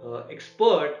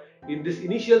expert in this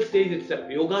initial stage itself,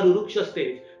 Yogaruruksha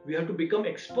stage. We have to become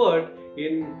expert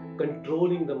in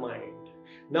controlling the mind.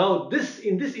 Now,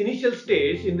 in this initial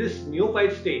stage, in this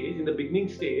neophyte stage, in the beginning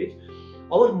stage,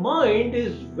 our mind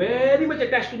is very much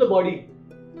attached to the body.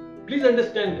 Please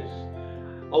understand this.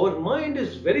 Our mind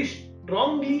is very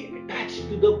strongly attached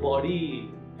to the body.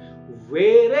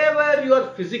 Wherever you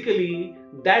are physically,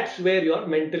 that's where you are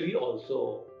mentally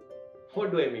also.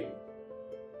 What do I mean?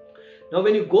 Now,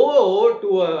 when you go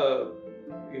to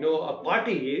a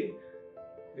party,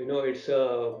 it's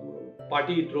a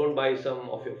party thrown by some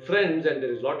of your friends, and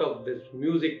there is a lot of this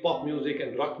music, pop music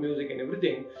and rock music and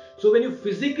everything. So when you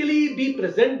physically be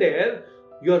present there,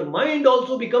 your mind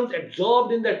also becomes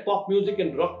absorbed in that pop music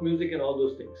and rock music and all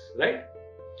those things, right?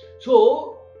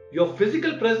 So your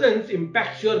physical presence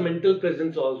impacts your mental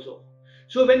presence also.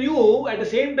 So when you at the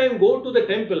same time go to the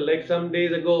temple, like some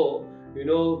days ago,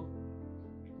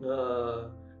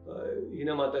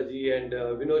 Hina Mataji and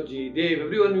Vinodji, Dev,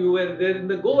 everyone, you were there in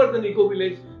the Govardhan Eco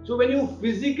Village. So when you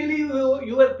physically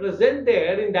you were present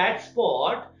there in that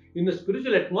spot, in the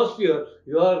spiritual atmosphere,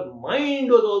 your mind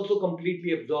was also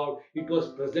completely absorbed. It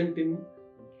was present in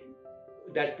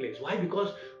that place. Why?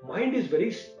 Because mind is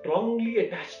very strongly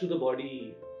attached to the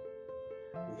body.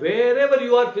 Wherever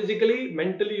you are physically,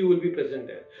 mentally you will be present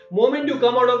there. Moment you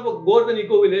come out of Govardhan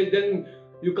Eco Village, then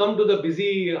you come to the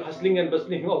busy hustling and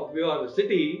bustling of your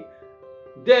city,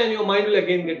 then your mind will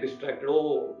again get distracted.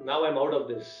 Oh, now I'm out of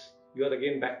this. You are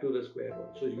again back to the square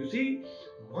one. So you see,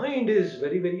 mind is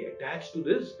very, very attached to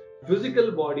this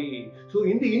physical body. So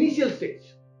in the initial stage,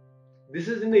 this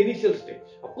is in the initial stage.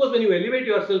 Of course, when you elevate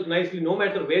yourself nicely, no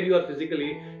matter where you are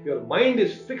physically, your mind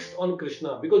is fixed on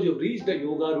Krishna because you've reached the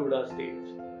Yogaruda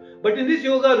stage. But in this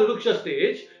Yogaruruksha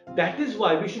stage, that is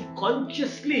why we should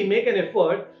consciously make an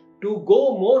effort to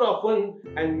go more often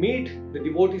and meet the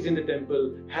devotees in the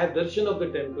temple, have darshan of the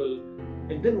temple.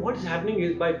 And then what is happening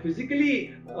is, by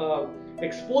physically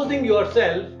exposing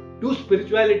yourself to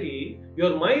spirituality,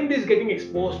 your mind is getting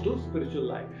exposed to spiritual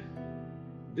life.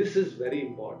 This is very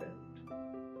important,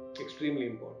 extremely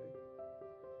important.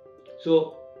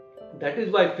 So that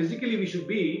is why physically we should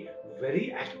be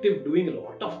very active, doing a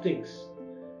lot of things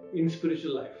in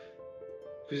spiritual life.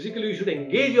 Physically you should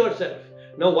engage yourself.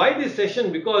 Now, why this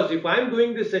session? Because if I am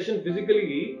doing this session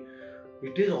physically,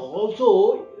 it is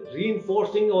also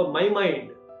reinforcing my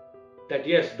mind that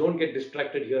yes, don't get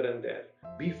distracted here and there.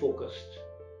 Be focused.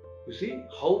 You see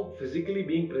how physically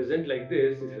being present like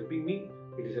this is helping me.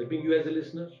 It is helping you as a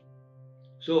listener.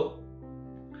 So,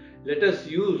 let us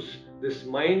use this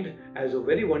mind as a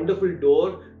very wonderful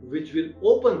door which will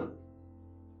open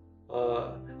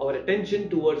our attention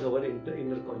towards our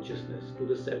inner consciousness, to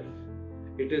the self.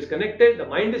 It is connected, the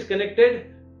mind is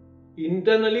connected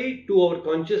internally to our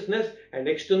consciousness and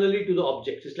externally to the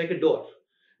objects. It's like a door.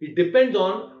 It depends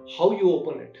on how you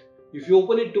open it. If you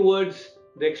open it towards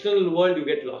the external world, you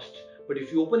get lost. But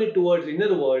if you open it towards the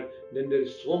inner world, then there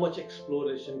is so much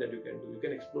exploration that you can do. You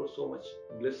can explore so much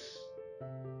bliss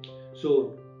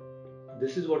So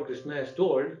this is what Krishna has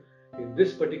told in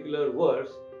this particular verse.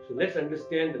 So let's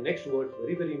understand the next verse,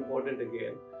 very, very important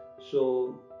again.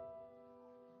 So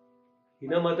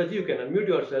Hina Mataji, you can unmute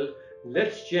yourself.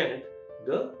 Let's chant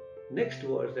the next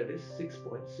verse, that is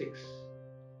 6.6.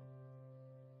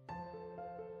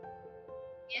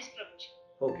 Yes, Prabhuji.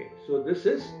 Okay, so this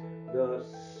is the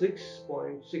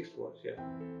 6.6 verse. Yeah.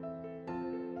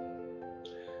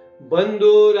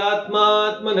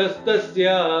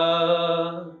 Bandhuratmatmanastasya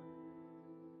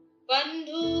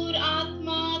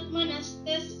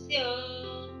Bandhuratmatmanastasya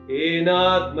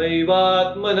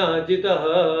enatmaivatmana jitah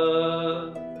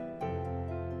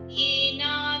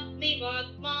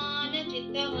yenatmivatmana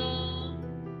jitah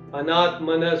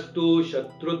anatmanastu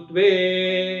shatrutve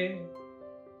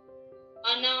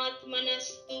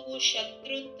anatmanastu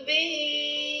shatrutve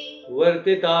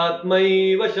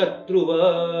vartitatmaiva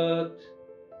shatruvat.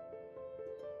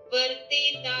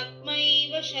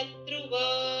 vartetatmaiva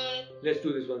shatruvat. Let's do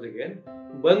this once again.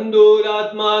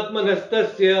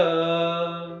 Bandhuratmatmanastasya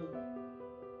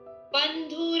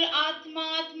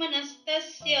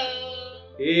Bandhuratmatmanastasya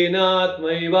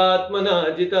enatmaivatmana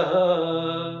jitah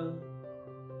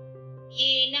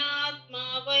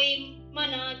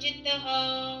yenatmavaitmana jitah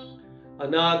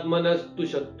anatmanastu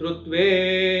shatrutve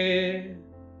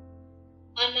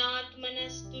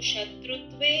anatmanastu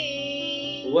shatrutve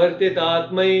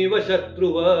vartitatmaiva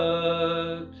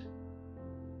shatruvat.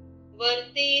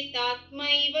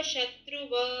 vartetatmaiva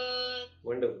shatruvat.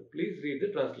 Wonderful. Please read the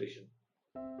translation.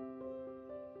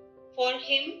 For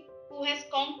him who has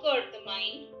conquered the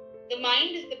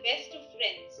mind is the best of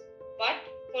friends. But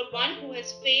for one who has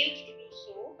failed to do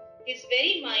so, his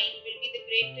very mind will be the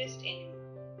greatest enemy.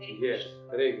 Hare Yes,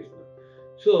 Krishna. Hare Krishna.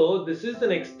 So this is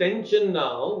an extension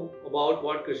now about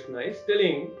what Krishna is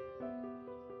telling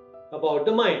about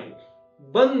the mind.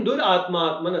 Bandhur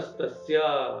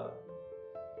atmanastasya.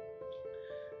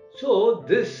 So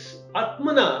this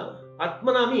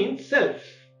atmana means self.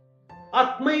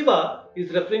 Atmaiva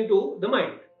is referring to the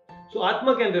mind. So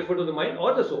Atma can refer to the mind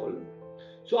or the soul.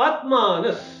 So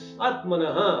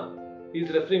Atmanaha is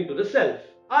referring to the self.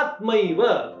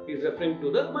 Atmaiva is referring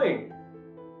to the mind.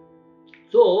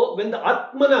 So when the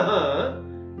Atmanaha,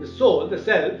 the soul, the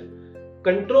self,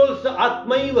 controls the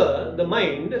Atmaiva, the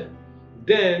mind,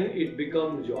 then it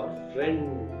becomes your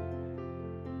friend.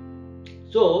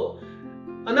 So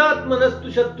Anatmanastu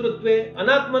shatrutve.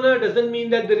 Anatmana doesn't mean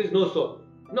that there is no soul.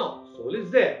 No, soul is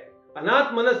there.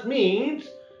 Anatmanas means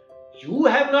you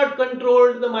have not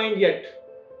controlled the mind yet.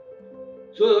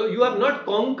 So you have not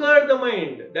conquered the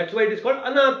mind. That's why it is called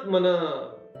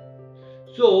Anatmana.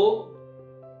 So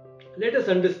let us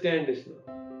understand this now.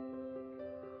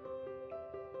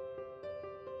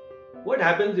 What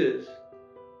happens is,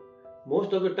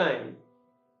 most of the time,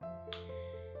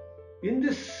 in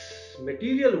this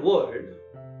material world,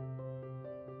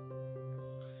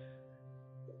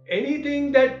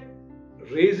 anything that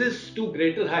raises to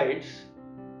greater heights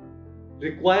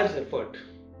requires effort.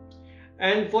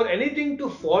 And for anything to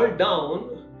fall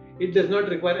down, it does not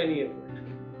require any effort.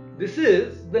 This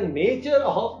is the nature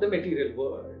of the material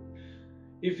world.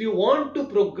 If you want to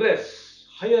progress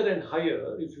higher and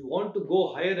higher, if you want to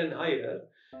go higher and higher,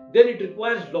 then it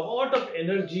requires lot of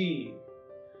energy.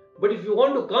 But if you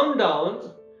want to come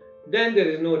down, then there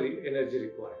is no energy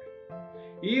required.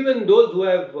 Even those who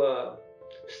have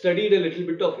studied a little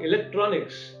bit of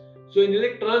electronics. So in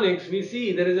electronics, we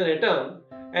see there is an atom,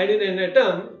 and in an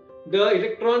atom, the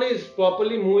electron is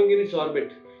properly moving in its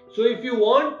orbit. So if you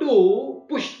want to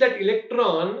push that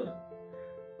electron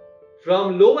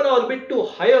from lower orbit to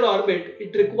higher orbit,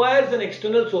 it requires an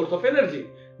external source of energy.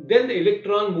 Then the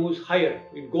electron moves higher.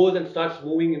 It goes and starts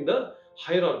moving in the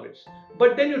higher orbits.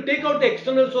 But then you take out the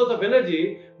external source of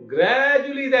energy,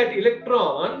 gradually that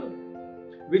electron,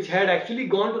 which had actually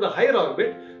gone to the higher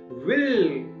orbit,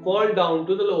 will fall down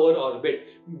to the lower orbit.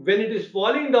 When it is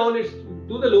falling down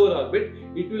to the lower orbit,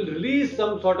 it will release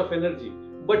some sort of energy.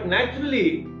 But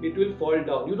naturally, it will fall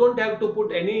down. You don't have to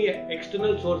put any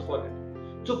external source for it.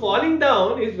 So falling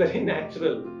down is very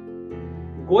natural.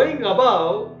 Going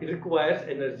above, it requires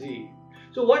energy.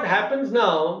 So what happens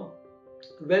now,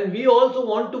 when we also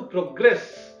want to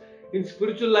progress in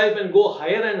spiritual life and go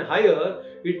higher and higher,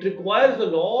 it requires a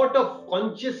lot of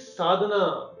conscious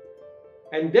sadhana.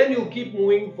 And then you keep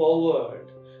moving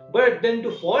forward. But then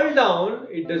to fall down,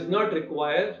 it does not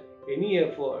require any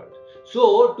effort.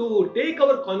 So to take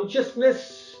our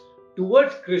consciousness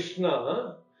towards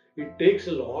Krishna, it takes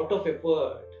a lot of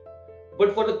effort.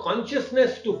 But for the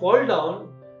consciousness to fall down,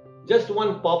 just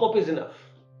one pop-up is enough.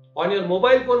 On your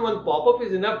mobile phone, one pop-up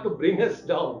is enough to bring us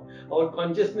down, our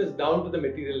consciousness down to the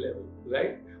material level,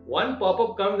 right? one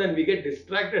pop-up comes and we get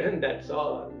distracted, and that's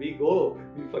all. We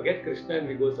forget Krishna and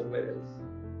we go somewhere else.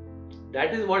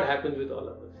 That is what happens with all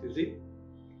of us, you see.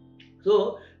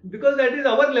 So, because that is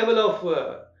our level of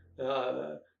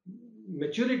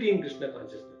maturity in Krishna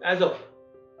consciousness as of now.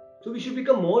 So we should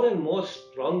become more and more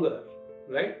stronger,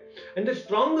 right? And the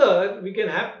stronger we can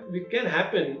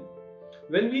happen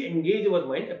when we engage our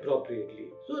mind appropriately.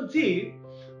 So see,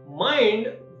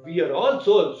 mind, we are all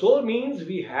soul. Soul means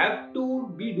we have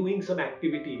to be doing some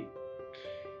activity.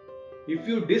 If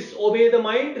you disobey the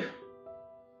mind,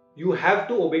 you have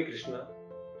to obey Krishna.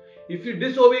 If you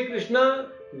disobey Krishna,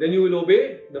 then you will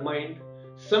obey the mind.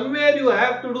 Somewhere you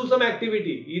have to do some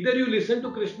activity. Either you listen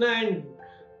to Krishna and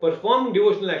perform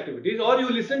devotional activities, or you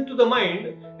listen to the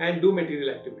mind and do material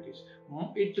activities.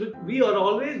 We are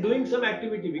always doing some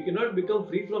activity. We cannot become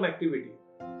free from activity.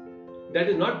 That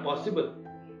is not possible.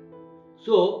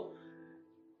 So,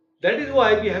 that is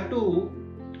why we have to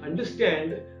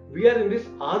understand we are in this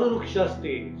Aruruksha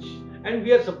stage and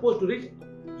we are supposed to reach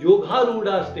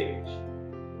Yogharudha stage.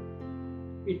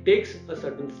 It takes a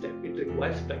certain step. It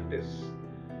requires practice.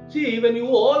 See, when you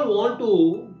all want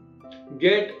to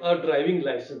get a driving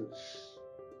license,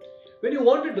 when you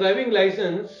want a driving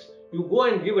license, you go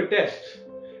and give a test,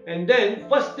 and then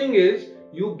first thing is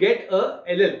you get a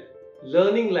LL,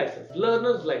 learning license,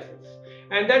 learner's license,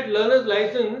 and that learner's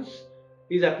license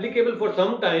is applicable for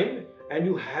some time, and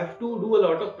you have to do a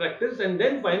lot of practice, and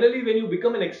then finally when you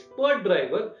become an expert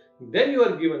driver, then you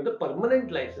are given the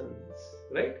permanent license,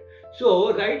 right?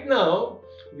 So right now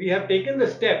we have taken the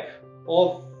step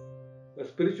of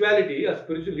spirituality,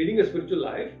 leading a spiritual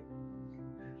life.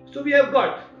 So we have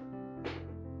got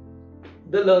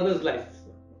the learner's license,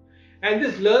 and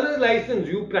this learner's license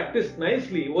you practice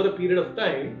nicely over a period of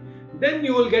time, then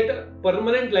you will get a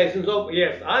permanent license of,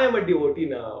 yes, I am a devotee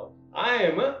now, I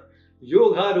am a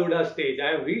Yogharudha stage,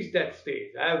 I have reached that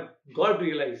stage, I have got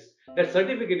realized. That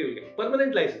certificate you will get,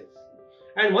 permanent license.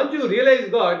 And once you realize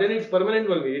God, then it's permanent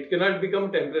only. It cannot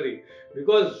become temporary,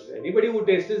 because anybody who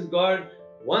tastes God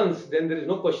once, then there is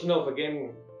no question of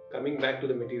again coming back to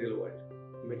the material world,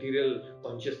 material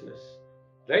consciousness,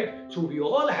 right? So we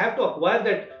all have to acquire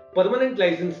that permanent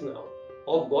license now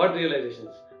of God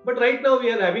realizations. But right now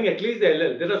we are having at least the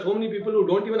LL. There are so many people who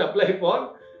don't even apply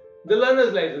for the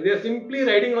learner's license. They are simply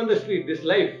riding on the street, this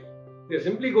life. They are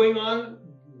simply going on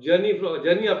journey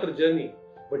after journey.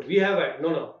 But we have,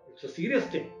 no, it's a serious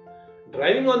thing.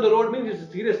 Driving on the road means it's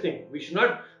a serious thing. We should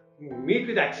not meet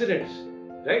with accidents,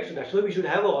 right? So that's why we should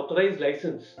have an authorized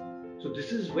license. So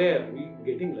this is where we are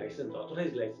getting license,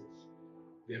 authorized license.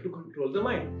 We have to control the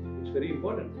mind. It's very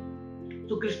important.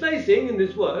 So Krishna is saying in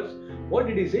this verse, what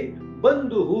did he say?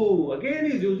 Bandhuhu. Again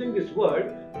he is using this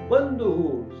word,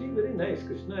 Bandhuhu. See, very nice.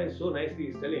 Krishna is so nicely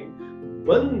he's telling.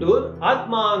 Bandhur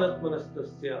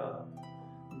atmanatmanastasya.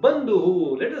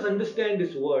 Bandhuhu. Let us understand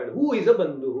this word. Who is a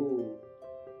Bandhuhu?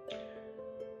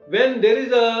 When there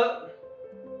is a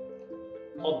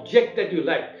object that you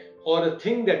like or a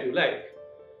thing that you like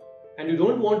and you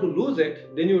don't want to lose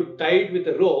it, then you tie it with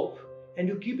a rope and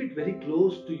you keep it very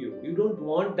close to you. You don't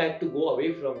want that to go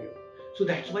away from you. So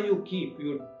that's why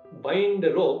you bind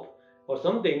the rope or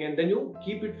something and then you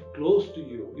keep it close to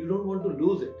you. You don't want to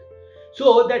lose it.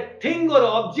 So that thing or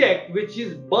object which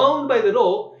is bound by the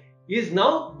rope is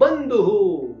now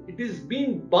Bandhuhu. It is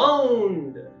being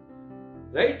bound,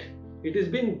 right? It is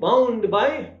being bound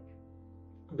by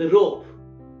the rope.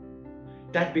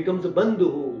 That becomes a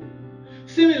Bandhuhu.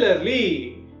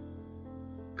 Similarly,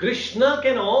 Krishna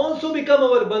can also become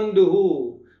our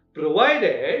Bandhuhu,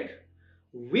 provided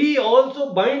we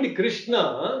also bind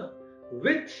Krishna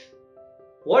with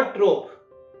what rope?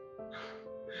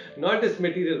 Not this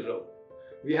material rope.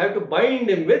 We have to bind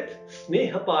him with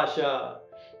Sneha Pasha,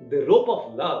 the rope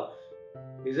of love,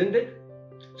 isn't it?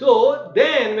 So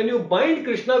then when you bind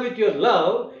Krishna with your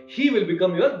love, he will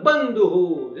become your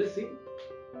Bandhuhu. Just see.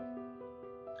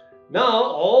 Now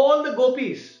all the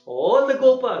gopis, all the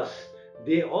gopas,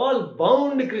 they all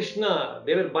bound Krishna.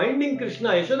 They were binding Krishna.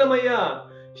 Yashoda Maya,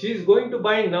 she is going to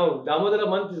bind now. Damodara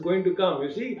month is going to come.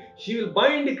 You see, she will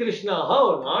bind Krishna.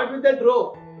 How? Not with that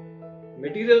rope,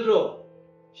 material rope.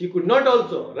 She could not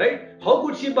also, right? How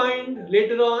could she bind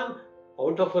later on?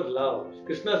 Out of her love.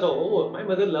 Krishna saw, oh, my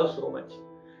mother loves so much.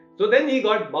 So then he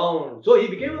got bound. So he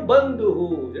became a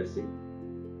Bandhuhu. Just see.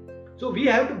 So we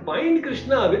have to bind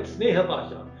Krishna with Sneha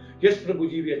Pasha. Yes,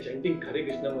 Prabhuji, we are chanting Hare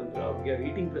Krishna mantra, we are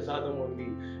eating prasadam only,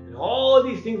 and all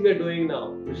these things we are doing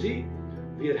now. You see,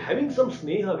 we are having some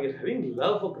sneha, we are having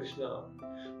love for Krishna.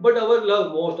 But our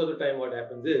love, most of the time, what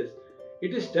happens is,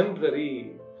 it is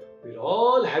temporary. We're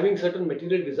all having certain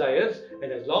material desires,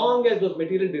 and as long as those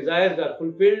material desires are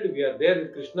fulfilled, we are there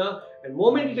with Krishna. And the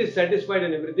moment it is satisfied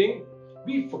and everything,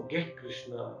 we forget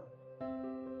Krishna.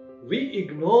 We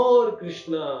ignore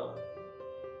Krishna.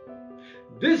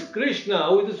 This Krishna,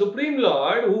 who is the Supreme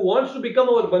Lord, who wants to become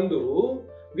our Bandhu,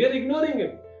 we are ignoring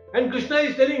him. And Krishna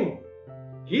is telling,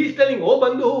 he is telling, oh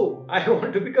Bandhu, I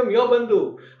want to become your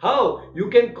Bandhu. How? You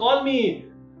can call me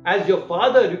as your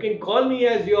father, you can call me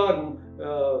as your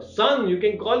son, you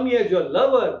can call me as your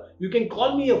lover, you can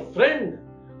call me a friend.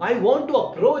 I want to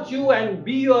approach you and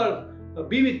be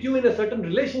with you in a certain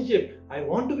relationship. I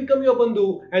want to become your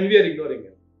Bandhu, and we are ignoring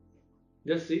him.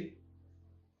 Just see.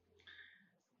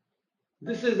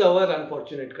 This is our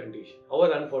unfortunate condition,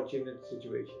 our unfortunate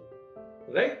situation.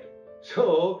 Right?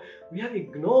 So, we have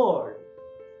ignored.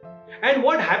 And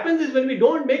what happens is when we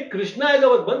don't make Krishna as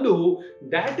our Bandhu,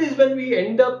 that is when we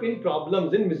end up in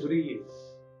problems, in miseries.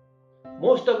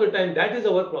 Most of the time, that is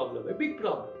our problem, a big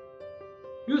problem.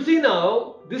 You see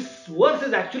now, this verse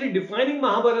is actually defining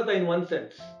Mahabharata in one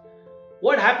sense.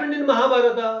 What happened in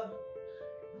Mahabharata?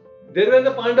 There were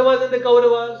the Pandavas and the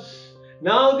Kauravas.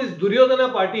 Now this Duryodhana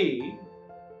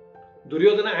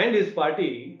and his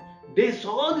party, they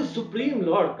saw the Supreme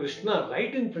Lord Krishna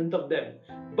right in front of them.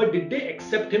 But did they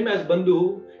accept him as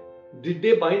Bandhu? Did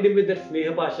they bind him with that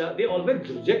Sneha Pasha? They always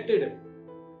rejected him.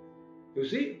 You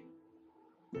see?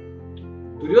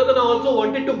 Duryodhana also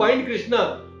wanted to bind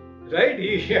Krishna. Right?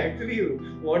 He actually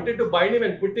wanted to bind him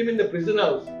and put him in the prison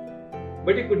house.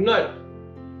 But he could not.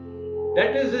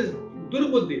 That is his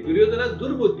Durbuddhi, Duryodhana's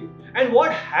Durbuddhi. And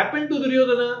what happened to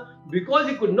Duryodhana? Because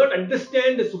he could not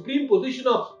understand the supreme position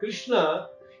of Krishna,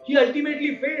 he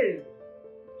ultimately failed.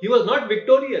 He was not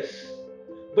victorious.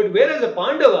 But whereas the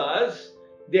Pandavas,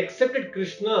 they accepted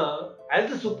Krishna as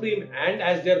the supreme and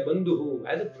as their Bandhu,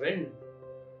 as a friend.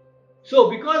 So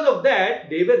because of that,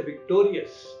 they were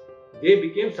victorious. They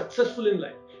became successful in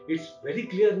life. It's very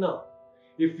clear now.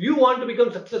 If you want to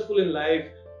become successful in life,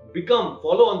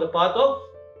 follow on the path of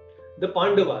the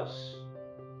Pandavas.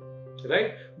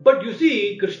 Right? But you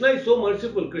see, Krishna is so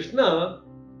merciful. Krishna,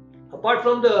 apart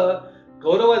from the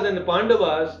Kauravas and the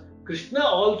Pandavas, Krishna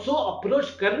also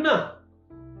approached Karna.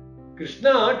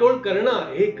 Krishna told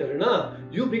Karna, hey Karna,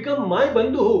 you become my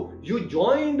Bandhu. You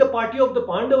join the party of the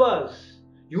Pandavas.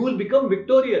 You will become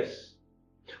victorious.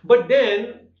 But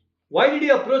then, why did he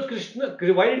approach Krishna?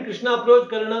 Why did Krishna approach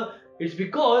Karna? It's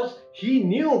because he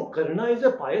knew Karna is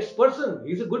a pious person.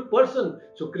 He's a good person.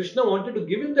 So Krishna wanted to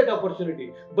give him that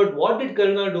opportunity. But what did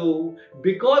Karna do?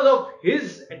 Because of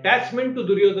his attachment to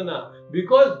Duryodhana,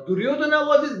 because Duryodhana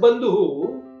was his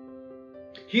Bandhu,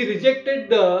 he rejected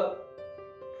the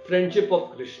friendship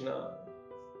of Krishna.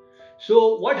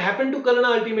 So what happened to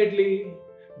Karna ultimately?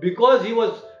 Because he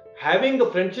was having the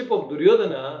friendship of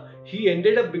Duryodhana, he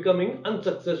ended up becoming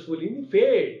unsuccessful. He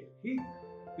failed.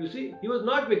 You see, he was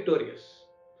not victorious.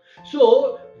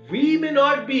 So, we may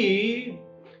not be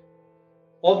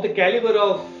of the caliber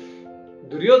of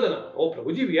Duryodhana. Oh,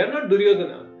 Prabhuji, we are not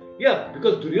Duryodhana. Yeah,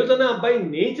 because Duryodhana by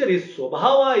nature, his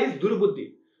Swabhava is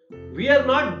Durbuddhi. We are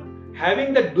not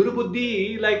having that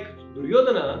Durbuddhi like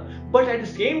Duryodhana, but at the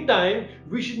same time,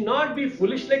 we should not be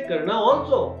foolish like Karna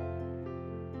also.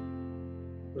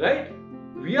 Right?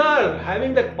 We are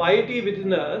having that piety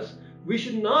within us. We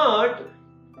should not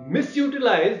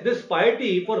misutilize this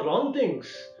piety for wrong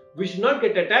things. We should not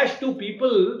get attached to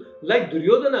people like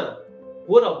Duryodhana,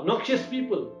 who are obnoxious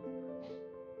people.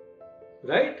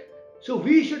 Right? So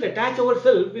we should attach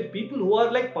ourselves with people who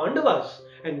are like Pandavas,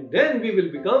 and then we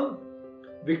will become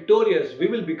victorious. We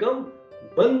will become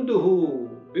Bandhu.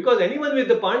 Because anyone with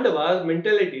the Pandavas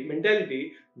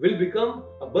mentality will become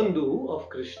a Bandhu of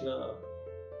Krishna.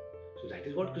 So that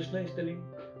is what Krishna is telling.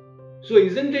 So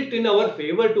isn't it in our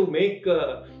favor to make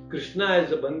Krishna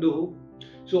as a Bandhu?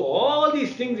 So all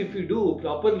these things if we do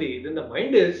properly, then the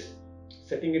mind is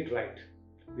setting it right.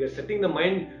 We are setting the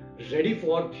mind ready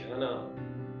for dhyana.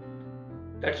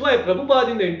 That's why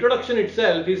Prabhupada in the introduction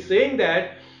itself is saying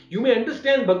that you may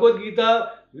understand Bhagavad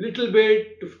Gita little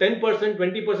bit, to 10%,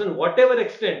 20%, whatever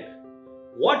extent.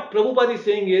 What Prabhupada is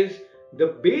saying is, the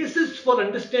basis for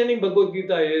understanding Bhagavad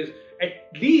Gita is at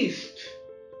least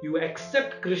you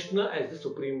accept Krishna as the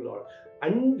Supreme Lord.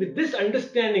 And with this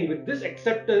understanding, with this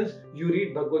acceptance, you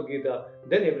read Bhagavad Gita,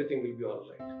 then everything will be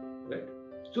alright. Right?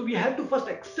 So we have to first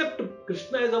accept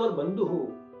Krishna as our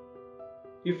Bandhu.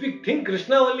 If we think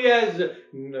Krishna only as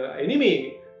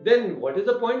enemy, then what is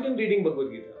the point in reading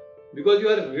Bhagavad Gita? Because you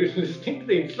are listening to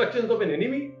the instructions of an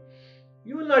enemy,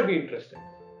 you will not be interested.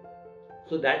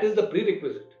 So that is the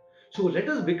prerequisite. So let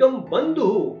us become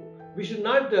Bandhu. We should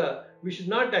not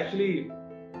actually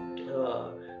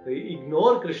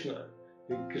ignore Krishna.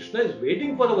 Krishna is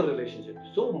waiting for our relationship.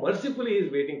 So mercifully, He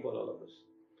is waiting for all of us.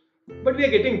 But we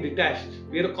are getting detached.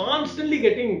 We are constantly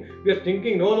we are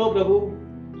thinking, no,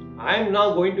 Prabhu, I am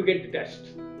now going to get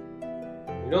detached.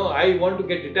 I want to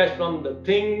get detached from the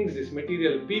things, this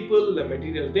material people, the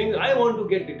material things. I want to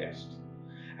get detached.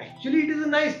 Actually, it is a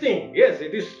nice thing. Yes,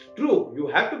 it is true. You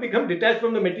have to become detached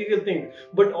from the material things.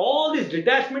 But all this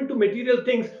detachment to material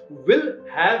things will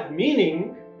have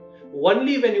meaning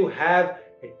only when you have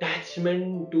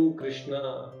attachment to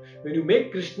Krishna. When you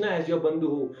make Krishna as your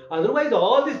bandhu. Otherwise,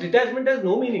 all this detachment has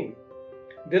no meaning.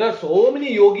 There are so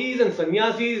many yogis and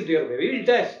sannyasis, they are very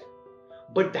detached.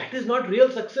 But that is not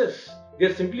real success. They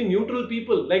are simply neutral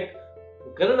people like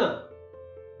Karna.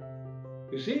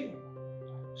 You see?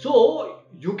 So,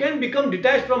 you can become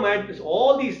detached from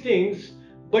all these things,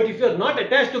 but if you are not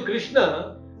attached to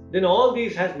Krishna, then all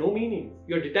these has no meaning.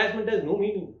 Your detachment has no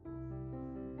meaning.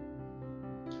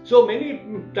 So many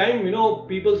times,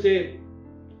 people say,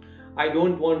 I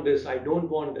don't want this, I don't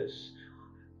want this.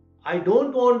 I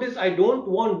don't want this, I don't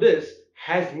want this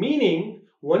has meaning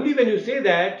only when you say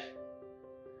that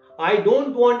I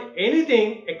don't want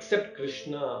anything except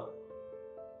Krishna.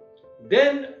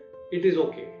 Then it is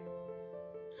okay.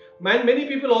 And many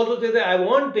people also say that I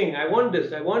want thing, I want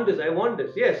this, I want this, I want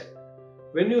this. Yes,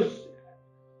 when you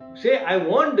say I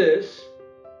want this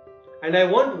and I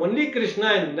want only Krishna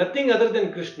and nothing other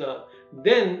than Krishna,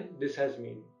 then this has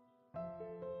meaning.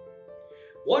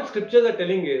 What scriptures are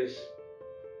telling is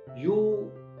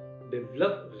you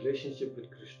develop relationship with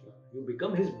Krishna. You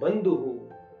become his bandhu.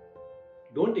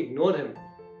 Don't ignore him.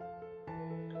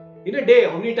 In a day,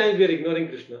 how many times we are ignoring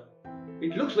Krishna?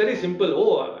 It looks very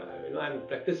simple. I'm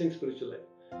practicing spiritual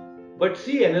life. But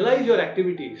see, analyze your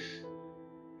activities.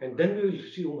 And then we will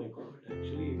see, oh my God,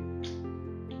 actually,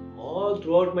 all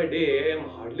throughout my day, I am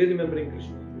hardly remembering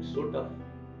Krishna. It's so tough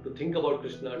to think about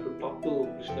Krishna, to talk to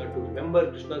Krishna, to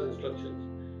remember Krishna's instructions.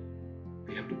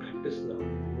 We have to practice now,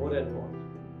 more and more.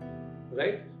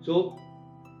 Right? So,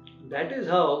 that is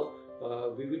how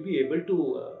we will be able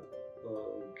to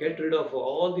get rid of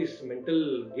all these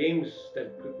mental games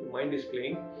that the mind is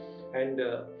playing. And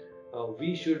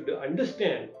we should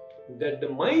understand that the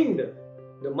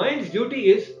mind's duty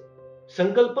is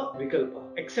sankalpa,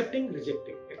 vikalpa, accepting,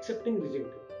 rejecting,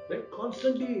 right?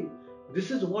 Constantly,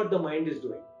 this is what the mind is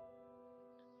doing.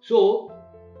 So,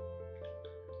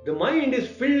 the mind is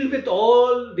filled with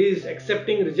all these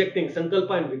accepting, rejecting,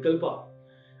 sankalpa and vikalpa.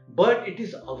 But it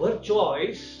is our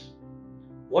choice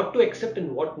what to accept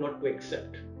and what not to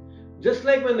accept. Just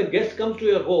like when the guest comes to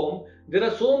your home, there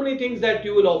are so many things that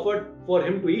you will offer for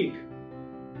him to eat.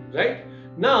 Right?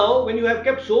 Now, when you have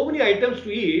kept so many items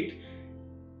to eat,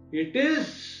 it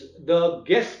is the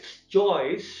guest's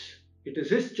choice, it is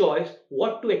his choice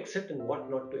what to accept and what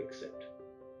not to accept.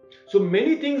 So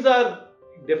many things are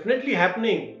definitely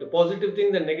happening, the positive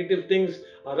things and negative things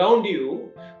around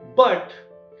you, but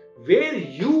where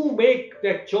you make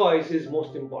that choice is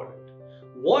most important.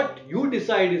 What you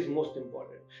decide is most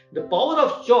important. The power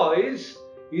of choice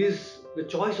is the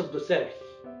choice of the self.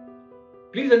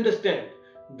 Please understand,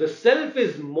 the self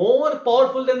is more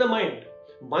powerful than the mind.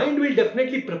 Mind will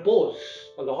definitely propose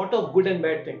a lot of good and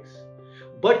bad things.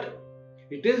 But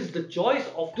it is the choice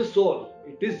of the soul.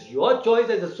 It is your choice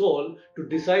as a soul to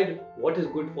decide what is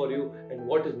good for you and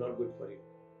what is not good for you.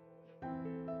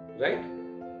 Right?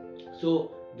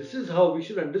 So, this is how we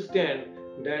should understand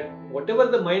that whatever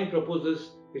the mind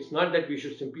proposes, it's not that we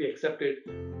should simply accept it.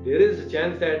 There is a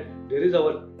chance that there is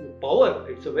our power.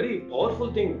 It's a very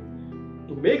powerful thing.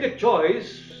 To make a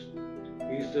choice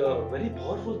is a very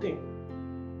powerful thing.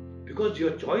 Because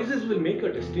your choices will make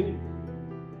your destiny.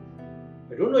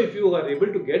 I don't know if you are able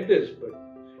to get this, but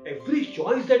every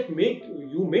choice that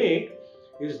you make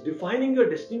is defining your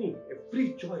destiny.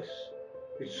 Every choice.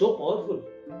 It's so powerful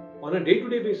on a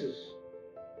day-to-day basis.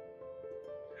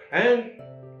 And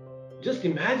just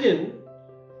imagine,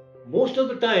 most of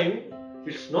the time,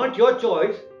 it's not your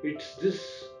choice, it's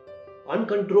this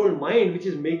uncontrolled mind which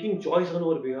is making choice on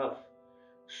our behalf.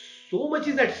 So much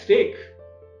is at stake.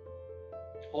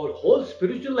 Our whole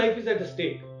spiritual life is at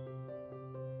stake.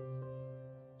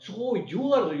 So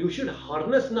you should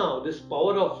harness now this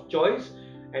power of choice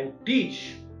and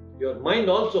teach your mind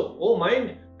also. Oh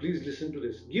mind, please listen to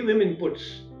this. Give him inputs.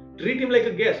 Treat him like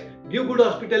a guest. Give good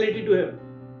hospitality to him.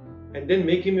 And then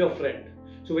make him your friend.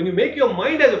 So when you make your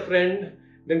mind as a friend,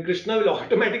 then Krishna will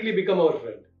automatically become our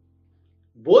friend.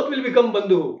 Both will become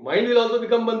bandhu. Mind will also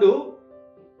become bandhu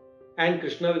and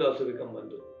Krishna will also become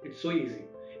bandhu. It's so easy.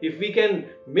 If we can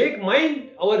make mind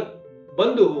our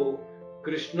bandhu,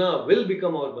 Krishna will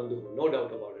become our bandhu. No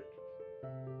doubt about it.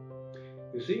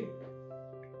 You see?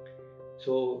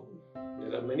 So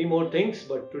there are many more things,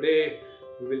 but today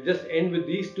we will just end with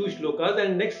these two shlokas,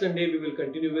 and next Sunday we will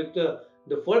continue with the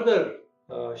further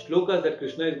shlokas that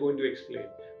Krishna is going to explain.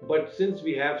 But since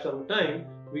we have some time,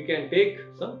 we can take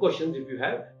some questions. If you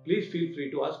have, please feel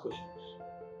free to ask questions.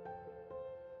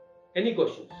 Any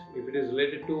questions? If it is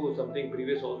related to something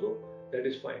previous also, that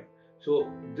is fine. So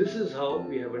this is how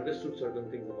we have understood certain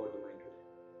things about the mind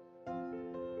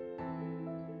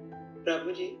today.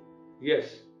 Prabhuji.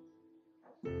 Yes.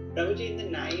 Prabhuji, in the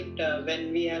night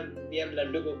when we have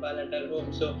Laddu Gopal at our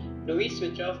home, so do we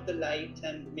switch off the lights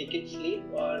and make it sleep,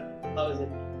 or how is it?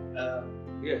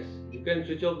 Yes, you can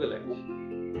switch off the lights,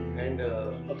 and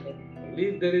Okay. only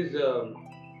if there is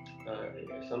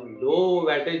some low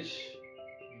wattage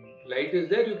light is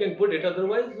there, you can put it.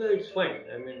 Otherwise, it's fine.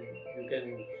 I mean, you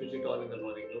can switch it on in the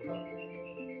morning, no problem.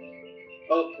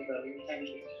 Okay, Prabhuji, thank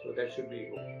you. So that should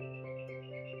be okay.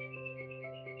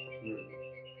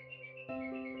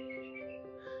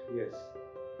 Yes.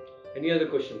 Any other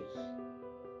questions?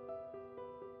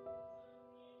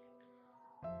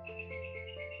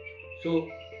 So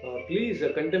please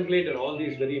contemplate on all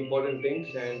these very important things,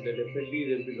 and definitely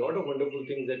there will be a lot of wonderful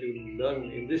things that you will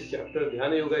learn in this chapter.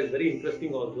 Dhyana Yoga is very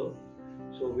interesting also,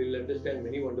 so we'll understand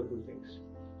many wonderful things.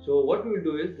 So what we will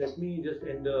do is, let me just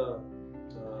end the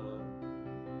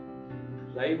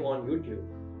live on YouTube,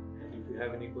 and if you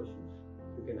have any questions,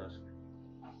 you can ask.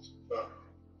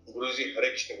 Guruji, Hare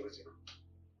Krishna, Guruji.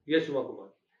 Yes, Uma Kumar.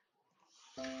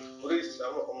 Guruji,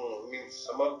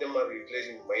 some of them are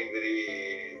utilizing mind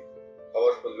very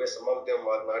powerful way. Some of them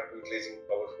are not utilizing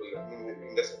powerful.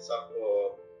 In the sense of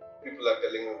people are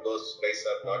telling those guys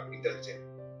are not intelligent.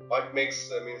 What makes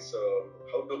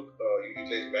how to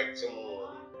utilize maximum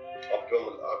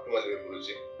optimal way,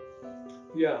 Guruji?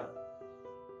 Yeah.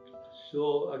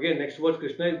 So again, next verse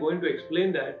Krishna is going to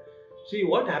explain that. See,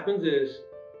 what happens is,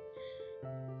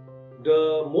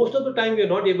 most of the time we are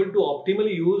not able to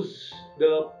optimally use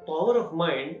the power of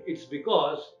mind. It's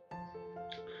because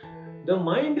the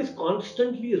mind is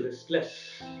constantly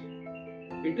restless.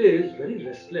 It is very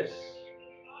restless.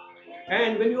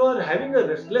 And when you are having a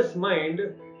restless mind,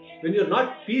 when you are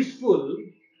not peaceful,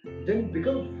 then it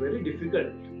becomes very difficult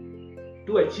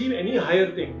to achieve any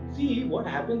higher thing. See, what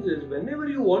happens is, whenever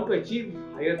you want to achieve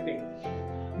higher things,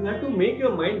 you have to make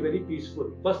your mind very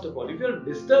peaceful. First of all, if you are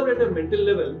disturbed at a mental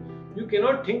level, you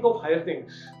cannot think of higher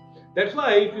things. That's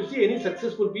why if you see any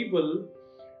successful people,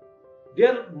 they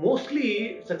are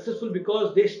mostly successful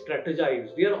because they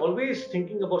strategize. They are always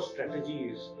thinking about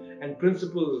strategies and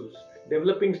principles,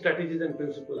 developing strategies and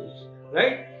principles,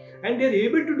 right? And they are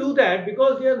able to do that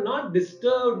because they are not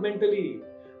disturbed mentally.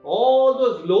 All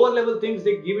those lower level things,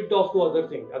 they give it off to other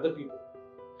people.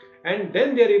 And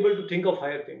then they are able to think of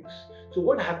higher things. So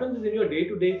what happens is, in your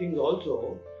day-to-day things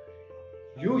also,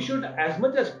 you should, as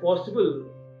much as possible,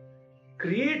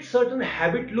 create certain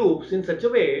habit loops in such a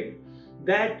way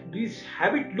that these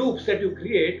habit loops that you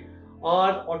create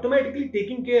are automatically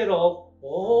taking care of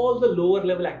all the lower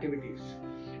level activities.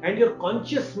 And your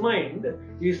conscious mind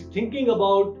is thinking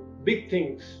about big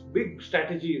things, big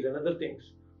strategies and other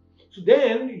things. So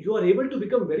then you are able to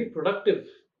become very productive.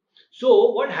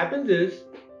 So what happens is,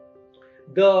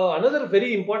 another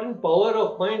very important power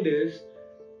of mind is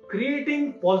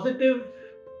creating positive,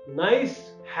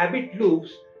 nice habit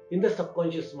loops in the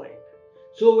subconscious mind.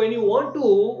 So when you want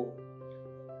to,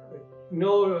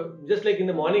 just like in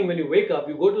the morning when you wake up,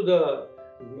 you go to the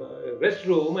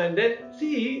restroom and then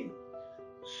see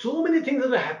so many things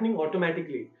that are happening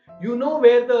automatically. You know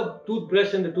where the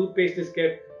toothbrush and the toothpaste is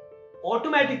kept.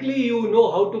 Automatically you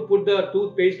know how to put the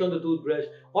toothpaste on the toothbrush.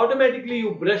 Automatically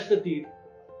you brush the teeth.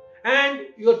 And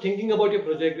you're thinking about your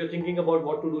project, you're thinking about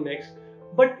what to do next.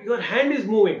 But your hand is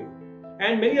moving.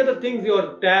 And many other things,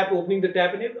 your tap, opening the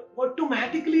tap, and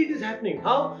automatically it is happening.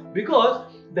 How?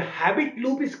 Because the habit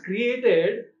loop is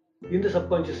created in the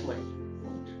subconscious mind.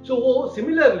 So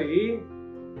similarly,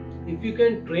 if you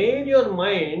can train your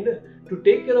mind to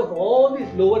take care of all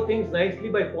these lower things nicely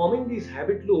by forming these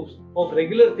habit loops of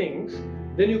regular things,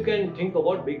 then you can think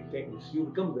about big things. You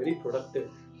become very productive.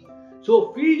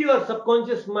 So feed your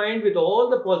subconscious mind with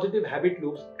all the positive habit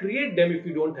loops, create them if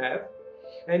you don't have,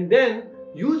 and then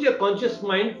use your conscious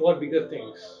mind for bigger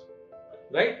things,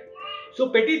 right? So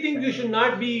petty things you should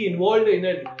not be involved in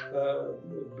it.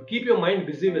 Keep your mind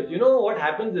busy with. What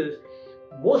happens is,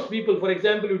 most people, for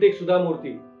example, you take Sudha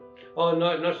Murthy, or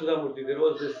not Sudha Murthy, there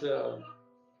was this,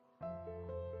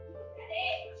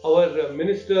 our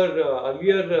minister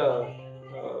earlier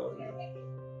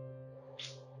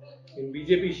in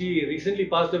BJP, she recently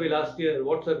passed away last year.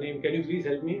 What's her name? Can you please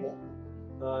help me?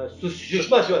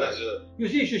 Sushma Swaraj. You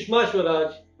see, Sushma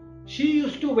Swaraj, she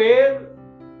used to wear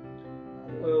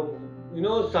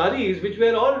saris which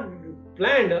were all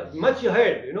planned much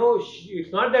ahead.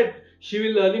 It's not that she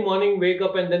will early morning wake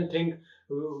up and then think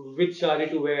which sari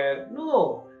to wear.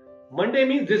 No, Monday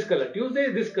means this color, Tuesday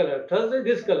is this color, Thursday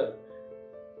this color.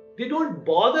 They don't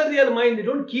bother their mind. They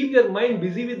don't keep their mind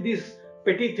busy with these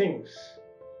petty things.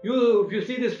 If you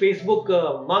see this Facebook,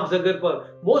 Mark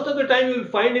Zuckerberg, most of the time you will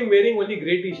find him wearing only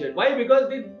grey t-shirt. Why?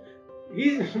 Because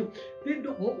he's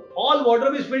all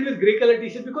wardrobe is filled with grey color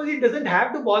t-shirt because he doesn't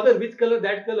have to bother which color,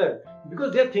 that color,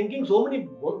 because they are thinking so many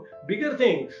bigger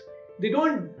things. They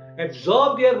don't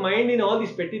absorb their mind in all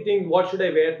these petty things. What should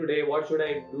I wear today? What should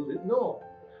I do? This? No.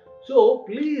 So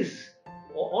please,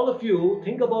 all of you,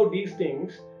 think about these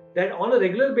things, that on a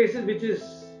regular basis, which is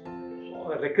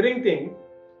a recurring thing.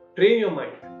 Train your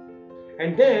mind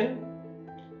and then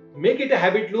make it a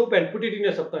habit loop and put it in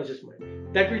your subconscious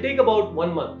mind. That will take about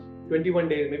 1 month, 21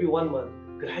 days, maybe 1 month.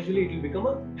 Gradually it will become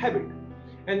a habit.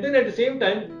 And then at the same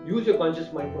time, use your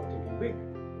conscious mind for thinking big.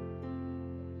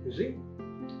 You see?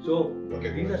 So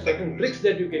these are certain tricks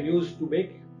that you can use to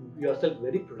make yourself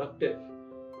very productive.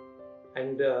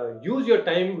 And use your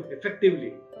time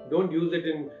effectively. Don't use it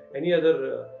in any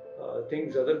other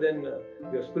things other than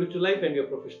your spiritual life and your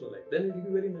professional life. Then it will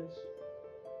be very nice.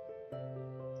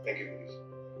 Thank you, Guruji.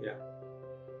 Yeah.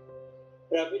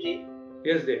 Prabhuji.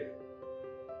 Yes, Dave.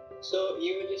 So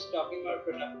you were just talking about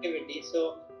productivity.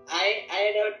 So I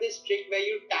had heard this trick where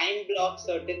you time block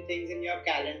certain things in your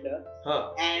calendar,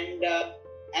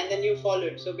 and then you follow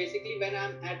it. So basically, when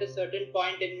I'm at a certain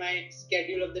point in my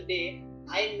schedule of the day,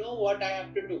 I know what I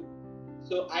have to do.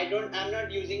 So I'm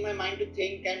not using my mind to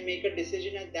think and make a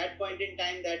decision at that point in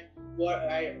time that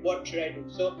what should I do.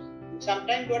 So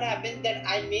sometimes what happens that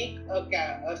I make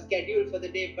a schedule for the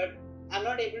day, but I'm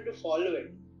not able to follow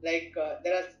it. Like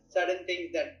there are certain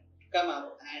things that come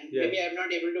up, and maybe I'm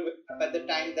not able to wake up at the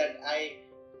time that I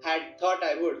had thought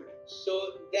I would. So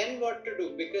then what to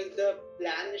do? Because the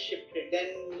plan is shifted. Then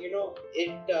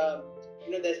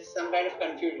there's some kind of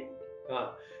confusion.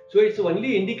 So it's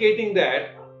only indicating that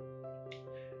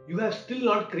you have still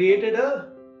not created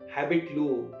a habit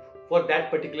loop for that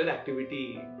particular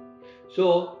activity.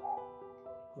 So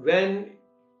when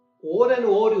over and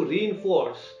over you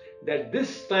reinforce that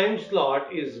this time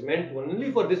slot is meant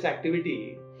only for this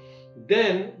activity,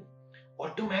 then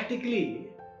automatically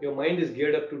your mind is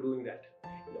geared up to doing that.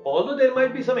 Although there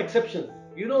might be some exceptions,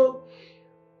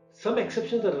 some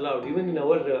exceptions are allowed. Even in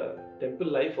our temple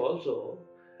life also,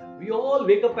 we all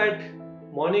wake up at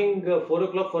morning 4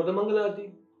 o'clock for the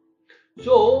Mangalarti.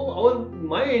 So our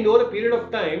mind over a period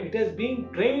of time, it has been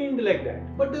trained like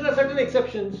that. But there are certain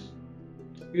exceptions.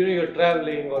 You're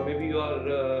traveling, or maybe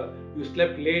you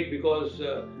slept late because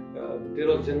there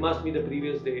was Janmashtami the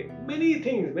previous day. Many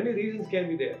things, many reasons can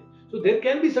be there. So there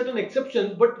can be certain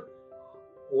exceptions, but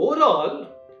overall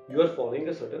you are following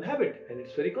a certain habit and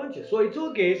it's very conscious. So it's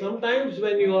okay. Sometimes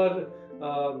when you are,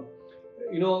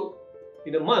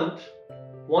 in a month,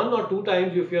 1 or 2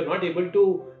 times, if you are not able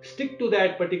to stick to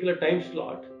that particular time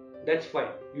slot, that's fine.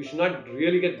 You should not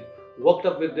really get worked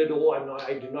up with that. Oh,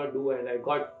 I did not do, and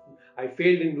I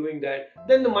failed in doing that.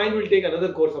 Then the mind will take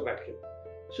another course of action.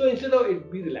 So instead of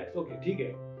it, be relaxed. Okay,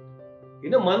 okay.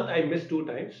 In a month, I missed 2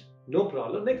 times. No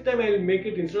problem. Next time, I will make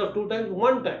it instead of 2 times,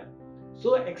 1 time.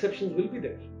 So exceptions will be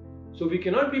there. So we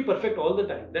cannot be perfect all the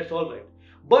time. That's all right.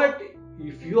 But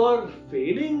if you are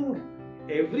failing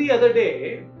every other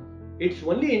day, it's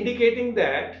only indicating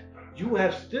that you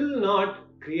have still not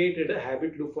created a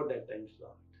habit loop for that time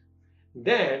slot.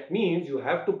 That means you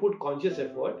have to put conscious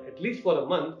effort at least for a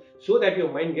month so that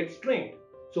your mind gets trained.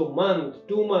 So month,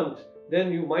 2 months,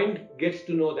 then your mind gets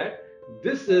to know that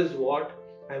this is what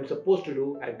I am supposed to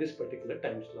do at this particular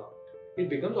time slot. It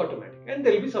becomes automatic, and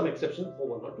there will be some exceptions for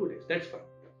 1 or 2 days. That's fine.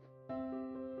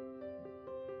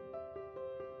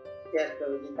 Yes,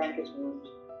 Prabhuji. Thank you so much.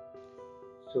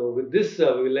 So with this,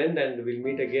 we will end and we'll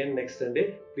meet again next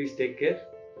Sunday. Please take care.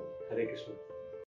 Hare Krishna.